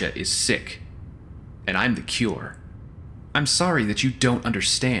 Appalachia is sick, and I'm the cure. I'm sorry that you don't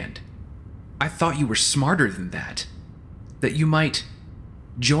understand. I thought you were smarter than that. That you might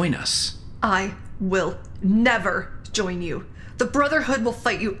join us. I will never join you. The Brotherhood will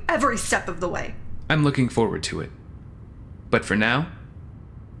fight you every step of the way. I'm looking forward to it. But for now,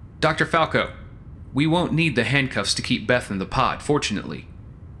 Dr. Falco, we won't need the handcuffs to keep Beth in the pod, fortunately.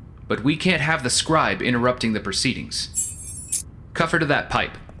 But we can't have the scribe interrupting the proceedings. Cuff her to that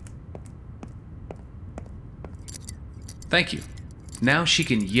pipe. Thank you. Now she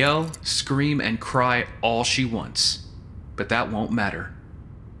can yell, scream, and cry all she wants. But that won't matter.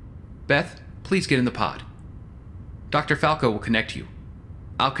 Beth, please get in the pod. Dr. Falco will connect you.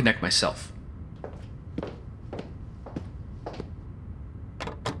 I'll connect myself.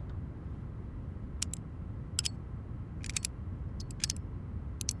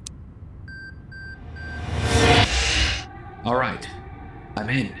 All right, I'm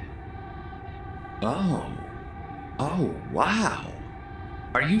in. Oh, wow.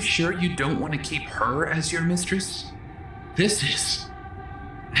 Are you sure you don't want to keep her as your mistress? This is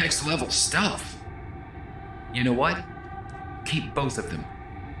next level stuff. You know what? Keep both of them.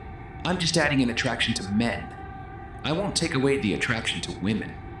 I'm just adding an attraction to men. I won't take away the attraction to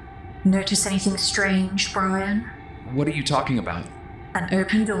women. Notice anything strange, Brian? What are you talking about? An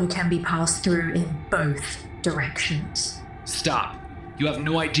open door can be passed through in both directions. Stop. You have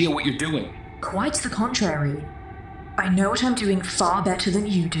no idea what you're doing. Quite the contrary. I know what I'm doing far better than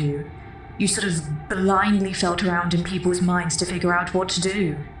you do. You sort of blindly felt around in people's minds to figure out what to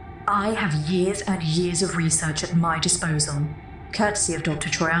do. I have years and years of research at my disposal, courtesy of Dr.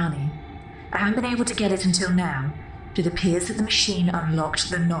 Troiani. I haven't been able to get it until now, but it appears that the machine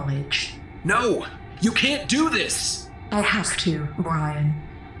unlocked the knowledge. No! You can't do this! I have to, Brian.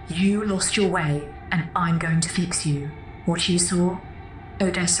 You lost your way, and I'm going to fix you. What you saw,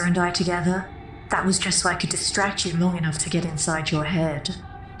 Odessa and I together, that was just so I could distract you long enough to get inside your head.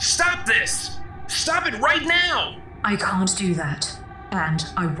 Stop this! Stop it right now! I can't do that, and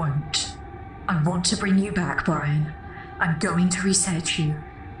I won't. I want to bring you back, Brian. I'm going to reset you,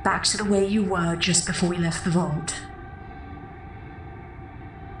 back to the way you were just before we left the vault.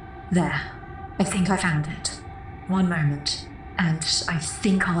 There. I think I found it. One moment, and I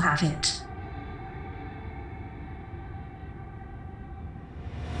think I'll have it.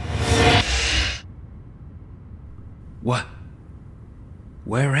 What?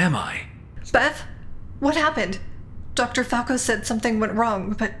 Where am I? Beth, what happened? Dr. Falco said something went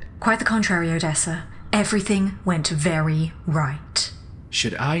wrong, but... Quite the contrary, Odessa. Everything went very right.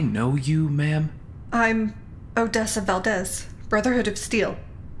 Should I know you, ma'am? I'm Odessa Valdez, Brotherhood of Steel.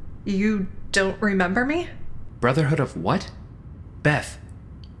 You don't remember me? Brotherhood of what? Beth,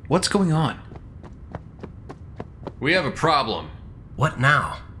 what's going on? We have a problem. What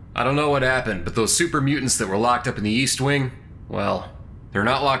now? I don't know what happened, but those super mutants that were locked up in the East Wing, well, they're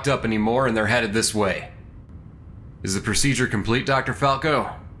not locked up anymore and they're headed this way. Is the procedure complete, Dr.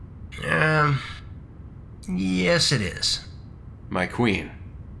 Falco? Yes it is. My queen.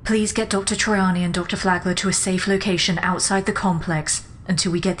 Please get Dr. Troiani and Dr. Flagler to a safe location outside the complex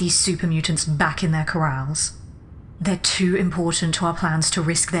until we get these super mutants back in their corrals. They're too important to our plans to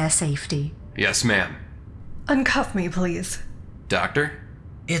risk their safety. Yes, ma'am. Uncuff me, please. Doctor?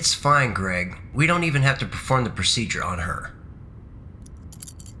 It's fine, Greg. We don't even have to perform the procedure on her.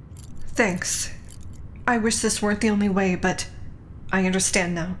 Thanks. I wish this weren't the only way, but I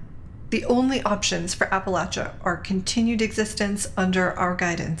understand now. The only options for Appalachia are continued existence under our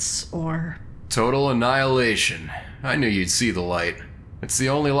guidance, or... Total annihilation. I knew you'd see the light. It's the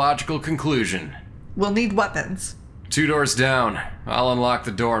only logical conclusion. We'll need weapons. 2 doors down. I'll unlock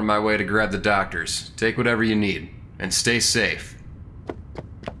the door on my way to grab the doctors. Take whatever you need, and stay safe.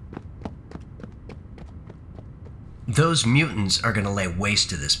 Those mutants are gonna lay waste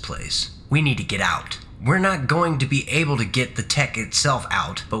to this place. We need to get out. We're not going to be able to get the tech itself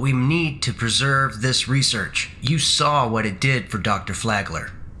out, but we need to preserve this research. You saw what it did for Dr.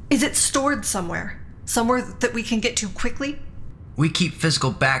 Flagler. Is it stored somewhere? Somewhere that we can get to quickly? We keep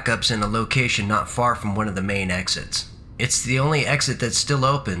physical backups in a location not far from one of the main exits. It's the only exit that's still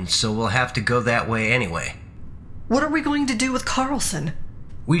open, so we'll have to go that way anyway. What are we going to do with Carlson?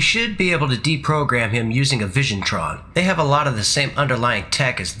 We should be able to deprogram him using a Visiontron. They have a lot of the same underlying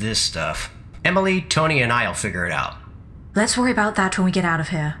tech as this stuff. Emily, Tony, and I'll figure it out. Let's worry about that when we get out of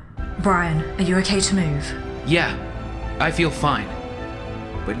here. Brian, are you okay to move? Yeah, I feel fine.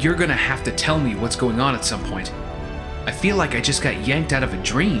 But you're gonna have to tell me what's going on at some point. I feel like I just got yanked out of a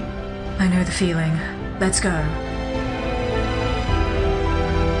dream. I know the feeling. Let's go.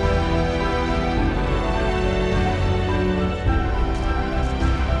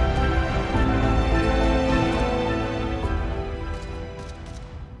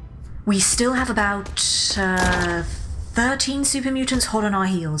 We still have about 13 super mutants hot on our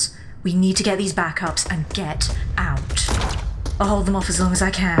heels. We need to get these backups and get out. I'll hold them off as long as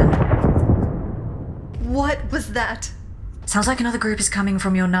I can. What was that? Sounds like another group is coming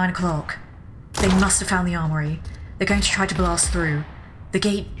from your 9 o'clock. They must have found the armory. They're going to try to blast through. The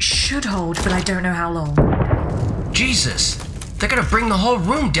gate should hold, but I don't know how long. Jesus! They're gonna bring the whole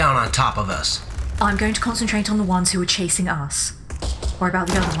room down on top of us. I'm going to concentrate on the ones who are chasing us. Or about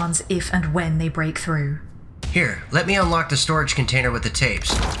the other ones if and when they break through. Here, let me unlock the storage container with the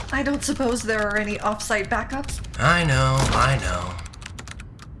tapes. I don't suppose there are any off-site backups? I know.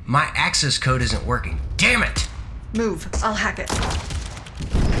 My access code isn't working. Damn it! Move. I'll hack it.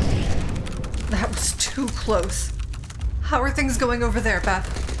 That was too close. How are things going over there,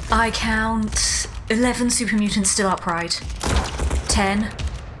 Beth? I count 11 super mutants still upright. 10.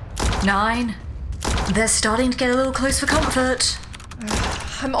 9. They're starting to get a little close for comfort.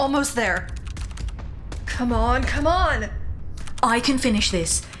 I'm almost there. Come on. I can finish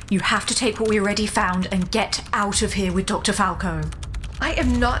this. You have to take what we already found and get out of here with Dr. Falco. I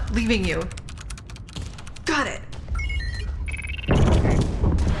am not leaving you. Got it.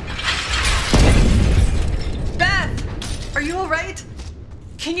 Beth! Are you alright?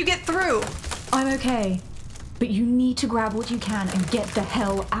 Can you get through? I'm okay. But you need to grab what you can and get the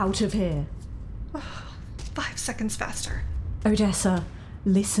hell out of here. 5 seconds faster. Odessa,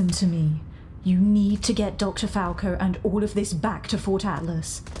 listen to me. You need to get Dr. Falco and all of this back to Fort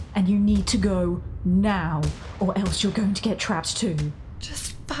Atlas. And you need to go now, or else you're going to get trapped too.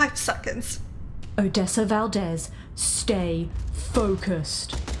 Just 5 seconds. Odessa Valdez, stay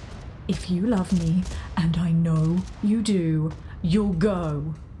focused. If you love me, and I know you do, you'll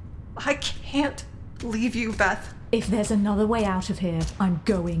go. I can't leave you, Beth. If there's another way out of here, I'm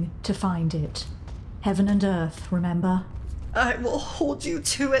going to find it. Heaven and earth, remember? I will hold you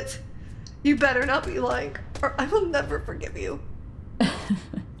to it. You better not be lying, or I will never forgive you.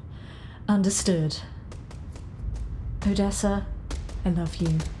 Understood. Odessa, I love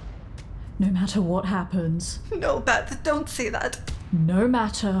you. No matter what happens. No, Beth, don't say that. No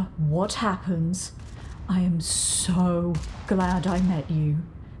matter what happens, I am so glad I met you.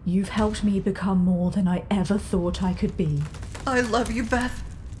 You've helped me become more than I ever thought I could be. I love you, Beth.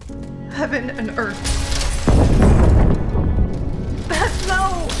 Heaven and earth. Beth,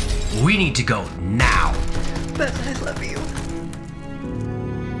 no! We need to go now. Beth, I love you.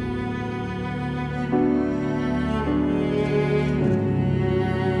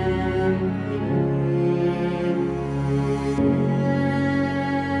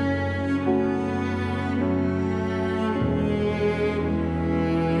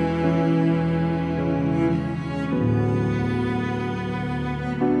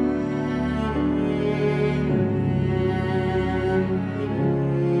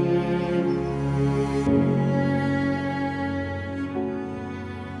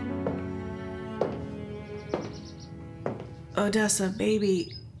 Odessa,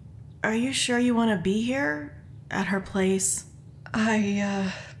 baby, are you sure you want to be here? At her place?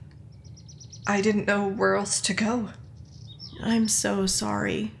 I didn't know where else to go. I'm so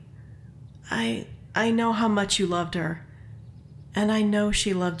sorry. I know how much you loved her. And I know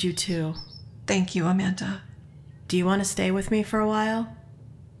she loved you too. Thank you, Amanda. Do you want to stay with me for a while?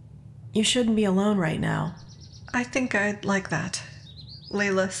 You shouldn't be alone right now. I think I'd like that.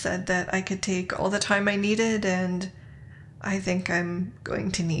 Layla said that I could take all the time I needed, and I think I'm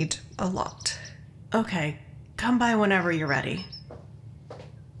going to need a lot. Okay, come by whenever you're ready.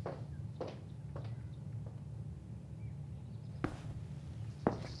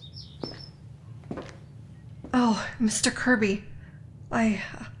 Oh, Mr. Kirby, I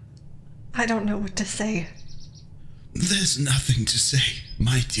don't know what to say. There's nothing to say,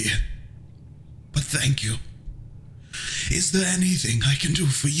 my dear. But thank you. Is there anything I can do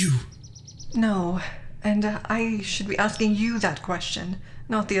for you? No, and I should be asking you that question,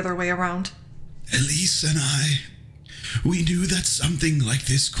 not the other way around. Elise and I, we knew that something like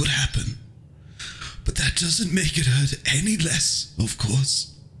this could happen. But that doesn't make it hurt any less, of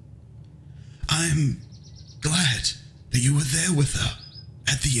course. I'm glad that you were there with her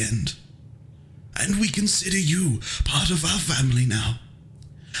at the end. And we consider you part of our family now.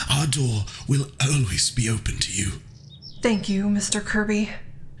 Our door will always be open to you. Thank you, Mr. Kirby.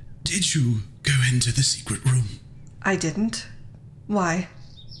 Did you go into the secret room? I didn't. Why?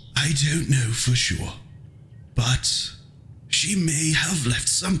 I don't know for sure, but she may have left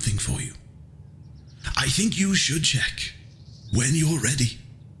something for you. I think you should check when you're ready.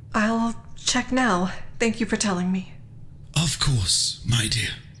 I'll check now. Thank you for telling me. Of course, my dear.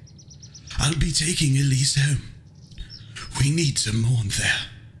 I'll be taking Elise home. We need to mourn there.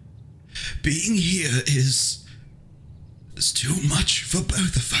 Being here is too much for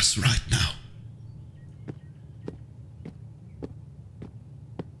both of us right now.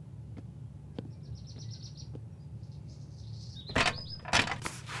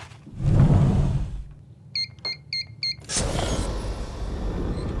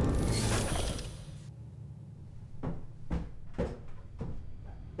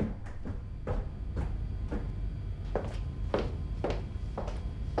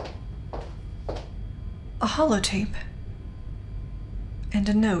 A holotape. And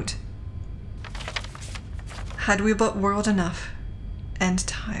a note. Had we but whirled enough, and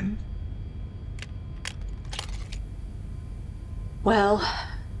time. Well,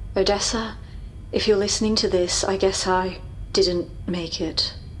 Odessa, if you're listening to this, I guess I didn't make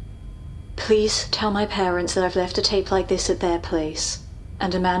it. Please tell my parents that I've left a tape like this at their place.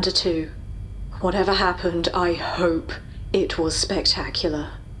 And Amanda too. Whatever happened, I hope it was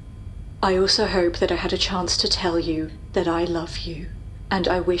spectacular. I also hope that I had a chance to tell you that I love you, and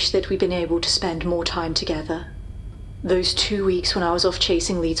I wish that we'd been able to spend more time together. Those 2 weeks when I was off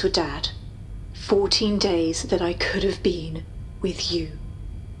chasing leads with Dad. 14 days that I could have been with you.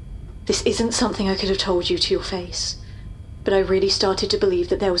 This isn't something I could have told you to your face, but I really started to believe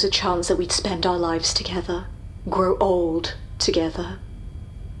that there was a chance that we'd spend our lives together, grow old together.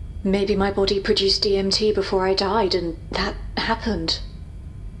 Maybe my body produced DMT before I died, and that happened.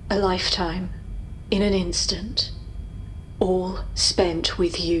 A lifetime, in an instant, all spent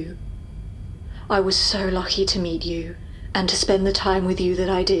with you. I was so lucky to meet you, and to spend the time with you that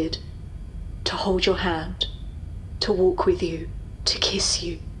I did, to hold your hand, to walk with you, to kiss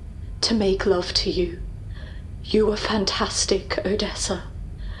you, to make love to you. You were fantastic, Odessa.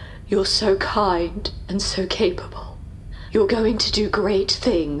 You're so kind and so capable. You're going to do great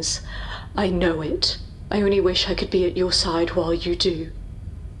things. I know it. I only wish I could be at your side while you do.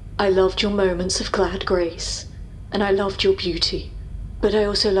 I loved your moments of glad grace, and I loved your beauty, but I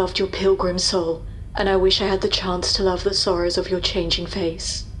also loved your pilgrim soul, and I wish I had the chance to love the sorrows of your changing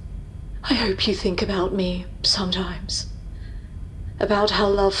face. I hope you think about me sometimes, about how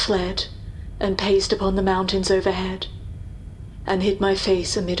love fled and paced upon the mountains overhead, and hid my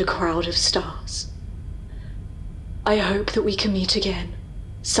face amid a crowd of stars. I hope that we can meet again,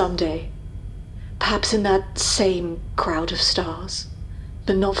 someday, perhaps in that same crowd of stars.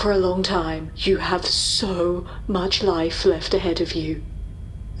 But not for a long time. You have so much life left ahead of you.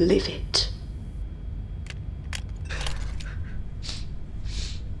 Live it.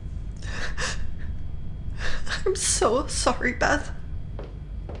 I'm so sorry, Beth.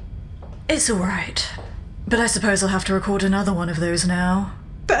 It's alright. But I suppose I'll have to record another one of those now.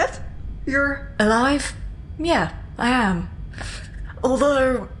 Beth? You're... alive? Yeah, I am.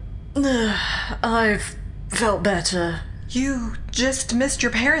 Although... I've felt better. You just missed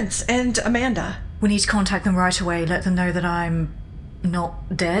your parents and Amanda. We need to contact them right away, let them know that I'm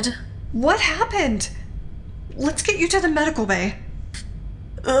not dead. What happened? Let's get you to the medical bay.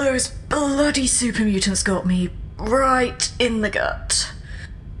 Those bloody super mutants got me right in the gut.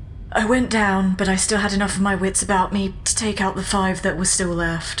 I went down, but I still had enough of my wits about me to take out the 5 that were still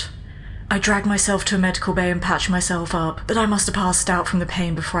left. I dragged myself to a medical bay and patched myself up, but I must have passed out from the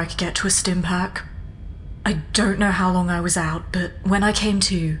pain before I could get to a stim pack. I don't know how long I was out, but when I came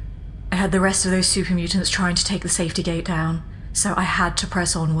to, I had the rest of those super mutants trying to take the safety gate down, so I had to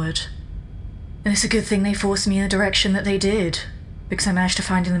press onward. And it's a good thing they forced me in the direction that they did, because I managed to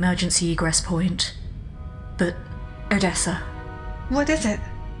find an emergency egress point. But, Odessa. What is it?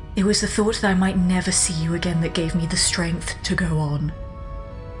 It was the thought that I might never see you again that gave me the strength to go on.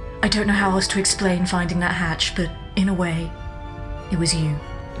 I don't know how else to explain finding that hatch, but in a way, it was you.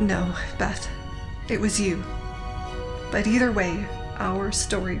 No, Beth. It was you. But either way, our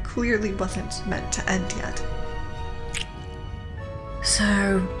story clearly wasn't meant to end yet.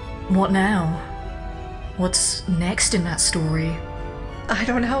 So, what now? What's next in that story? I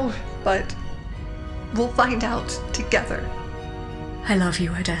don't know, but we'll find out together. I love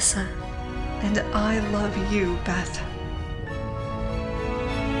you, Odessa. And I love you, Beth.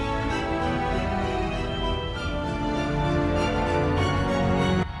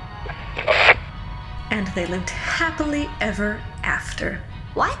 And they lived happily ever after.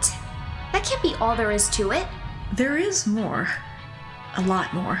 What? That can't be all there is to it. There is more. A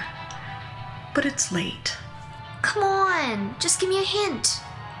lot more. But it's late. Come on, just give me a hint.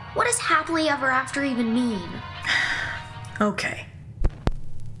 What does happily ever after even mean? Okay.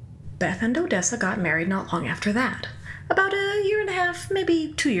 Beth and Odessa got married not long after that. About a year and a half,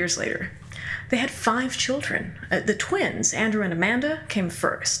 maybe 2 years later. They had 5 children. The twins, Andrew and Amanda, came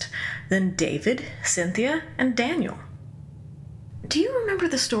first. Then David, Cynthia, and Daniel. Do you remember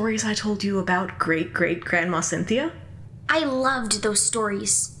the stories I told you about great-great-grandma Cynthia? I loved those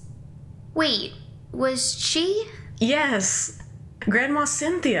stories. Wait, was she? Yes. Grandma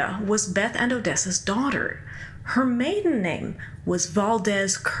Cynthia was Beth and Odessa's daughter. Her maiden name was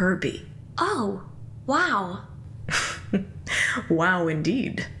Valdez Kirby. Oh, wow. Wow,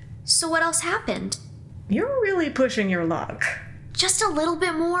 indeed. So what else happened? You're really pushing your luck. Just a little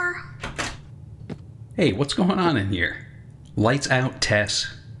bit more? Hey, what's going on in here? Lights out,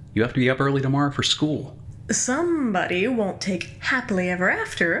 Tess. You have to be up early tomorrow for school. Somebody won't take happily ever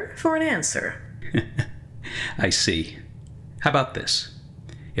after for an answer. I see. How about this?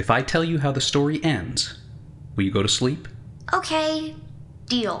 If I tell you how the story ends, will you go to sleep? Okay,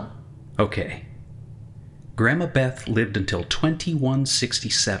 deal. Okay. Grandma Beth lived until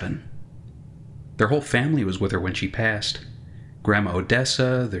 2167. Their whole family was with her when she passed. Grandma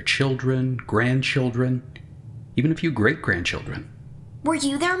Odessa, their children, grandchildren, even a few great-grandchildren. Were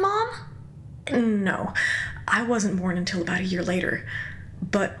you there, Mom? No, I wasn't born until about a year later.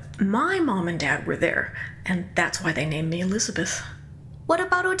 But my mom and dad were there, and that's why they named me Elizabeth. What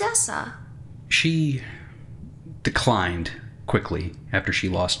about Odessa? She declined quickly after she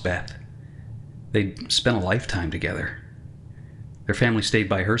lost Beth. They'd spent a lifetime together. Their family stayed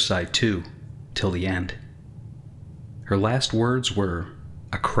by her side, too, till the end. Her last words were,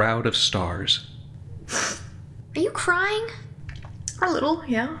 "A crowd of stars." Are you crying? A little,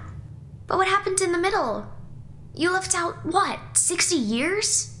 yeah. But what happened in the middle? You left out, what, 60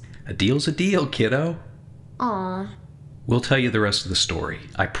 years? A deal's a deal, kiddo. Aw. We'll tell you the rest of the story,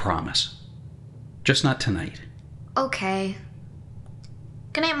 I promise. Just not tonight. Okay.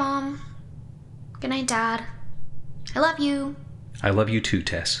 Good night, Mom. Good night, Dad. I love you. I love you too,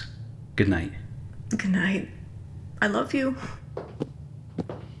 Tess. Good night. Good night. I love you.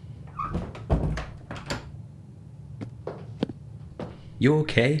 You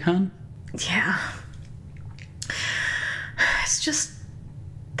okay, hon? Yeah. It's just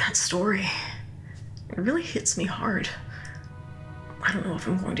that story. It really hits me hard. I don't know if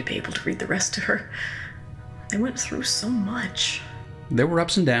I'm going to be able to read the rest to her. They went through so much. There were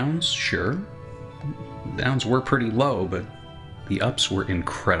ups and downs, sure. The downs were pretty low, but the ups were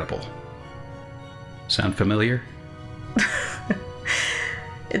incredible. Sound familiar?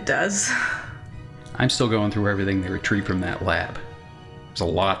 It does. I'm still going through everything they retrieved from that lab. There's a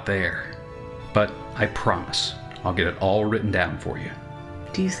lot there. But I promise, I'll get it all written down for you.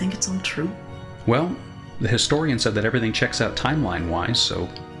 Do you think it's all true? Well, the historian said that everything checks out timeline-wise, so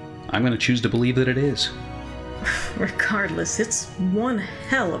I'm going to choose to believe that it is. Regardless, it's one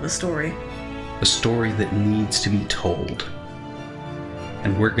hell of a story. A story that needs to be told.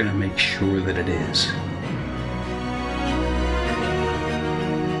 And we're going to make sure that it is.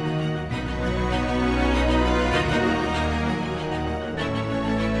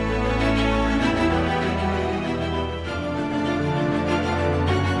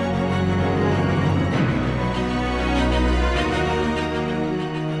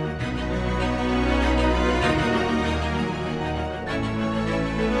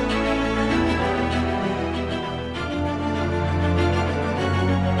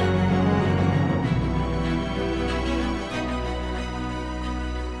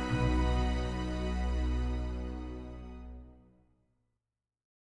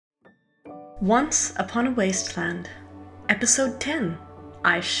 Once Upon a Wasteland, Episode 10,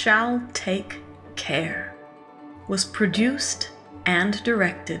 I Shall Take Care, was produced and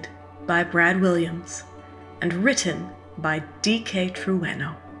directed by Brad Williams and written by D.K.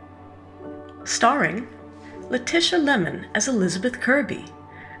 Trueno. Starring Letitia Lemon as Elizabeth Kirby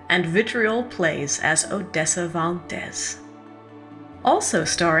and Vitriol plays as Odessa Valdez. Also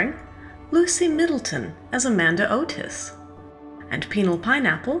starring Lucy Middleton as Amanda Otis, and Penal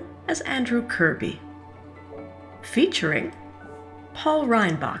Pineapple as Andrew Kirby. Featuring Paul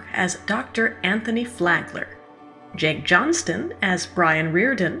Reinbach as Dr. Anthony Flagler, Jake Johnston as Brian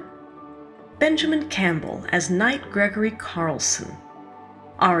Reardon, Benjamin Campbell as Knight Gregory Carlson,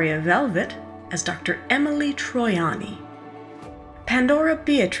 Aria Velvet as Dr. Emily Troiani, Pandora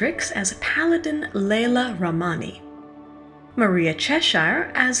Beatrix as Paladin Leila Ramani, Maria Cheshire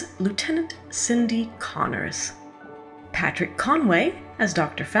as Lieutenant Cindy Connors, Patrick Conway as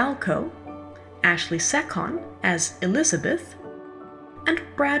Dr. Falco, Ashley Secon as Elizabeth, and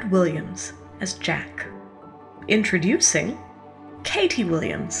Brad Williams as Jack. Introducing Katie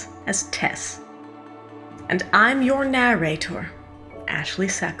Williams as Tess. And I'm your narrator, Ashley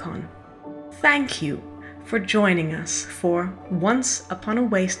Secon. Thank you for joining us for Once Upon a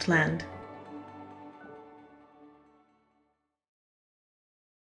Wasteland.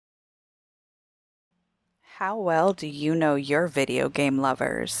 How well do you know your video game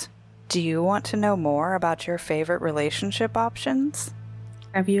lovers? Do you want to know more about your favorite relationship options?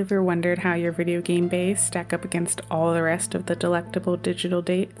 Have you ever wondered how your video game bays stack up against all the rest of the delectable digital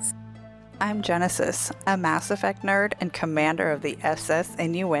dates? I'm Genesis, a Mass Effect nerd and commander of the SS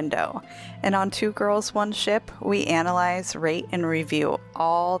Innuendo, and on Two Girls, One Ship, we analyze, rate, and review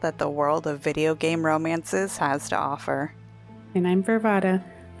all that the world of video game romances has to offer. And I'm Vervada,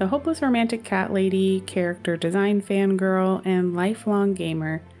 the hopeless romantic cat lady, character design fangirl, and lifelong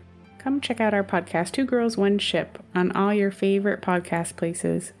gamer. Come check out our podcast, Two Girls, One Ship, on all your favorite podcast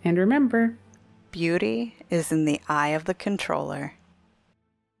places. And remember, beauty is in the eye of the controller.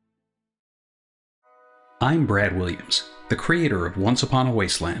 I'm Brad Williams, the creator of Once Upon a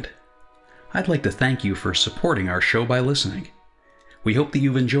Wasteland. I'd like to thank you for supporting our show by listening. We hope that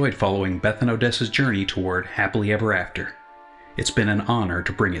you've enjoyed following Beth and Odessa's journey toward happily ever after. It's been an honor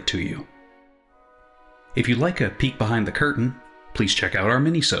to bring it to you. If you'd like a peek behind the curtain, please check out our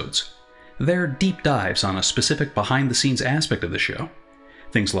minisodes. They're deep dives on a specific behind-the-scenes aspect of the show.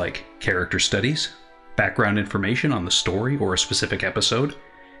 Things like character studies, background information on the story or a specific episode,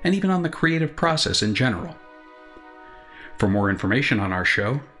 and even on the creative process in general. For more information on our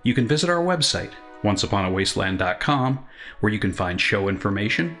show, you can visit our website, onceuponawasteland.com, where you can find show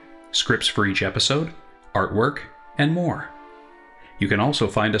information, scripts for each episode, artwork, and more. You can also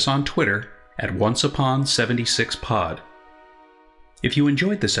find us on Twitter at onceupon76pod. If you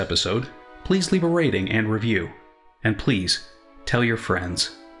enjoyed this episode, please leave a rating and review, and please tell your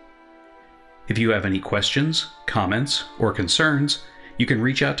friends. If you have any questions, comments, or concerns, you can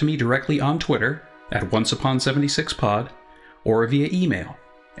reach out to me directly on Twitter at onceupon76pod or via email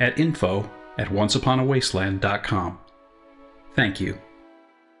at info@onceuponawasteland.com. Thank you.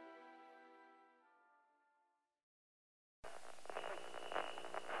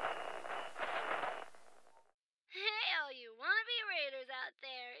 Hey, all you wannabe raiders out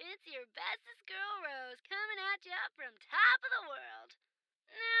there, it's your bestest girl Rose coming at ya from top of the world.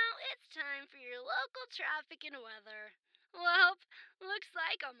 Now it's time for your local traffic and weather. Well, looks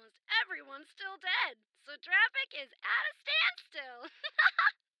like almost everyone's still dead, so traffic is at a standstill.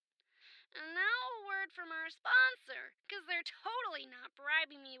 And now a word from our sponsor, because they're totally not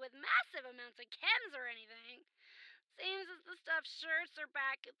bribing me with massive amounts of chems or anything. Seems as the stuffed shirts are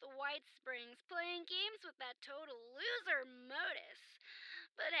back at the White Springs playing games with that total loser Modus.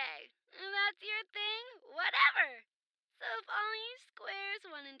 But hey, if that's your thing, whatever. So if all you squares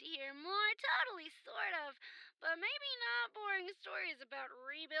wanted to hear more totally sort of, but maybe not boring stories about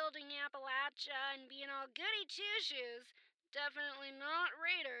rebuilding Appalachia and being all goody two-shoes, definitely not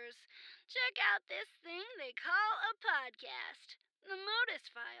raiders, check out this thing they call a podcast, the Modus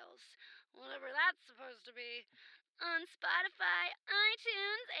Files, whatever that's supposed to be, on Spotify,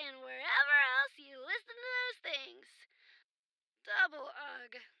 iTunes, and wherever else you listen to those things. Double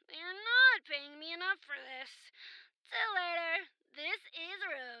ugh, they are not paying me enough for this. Till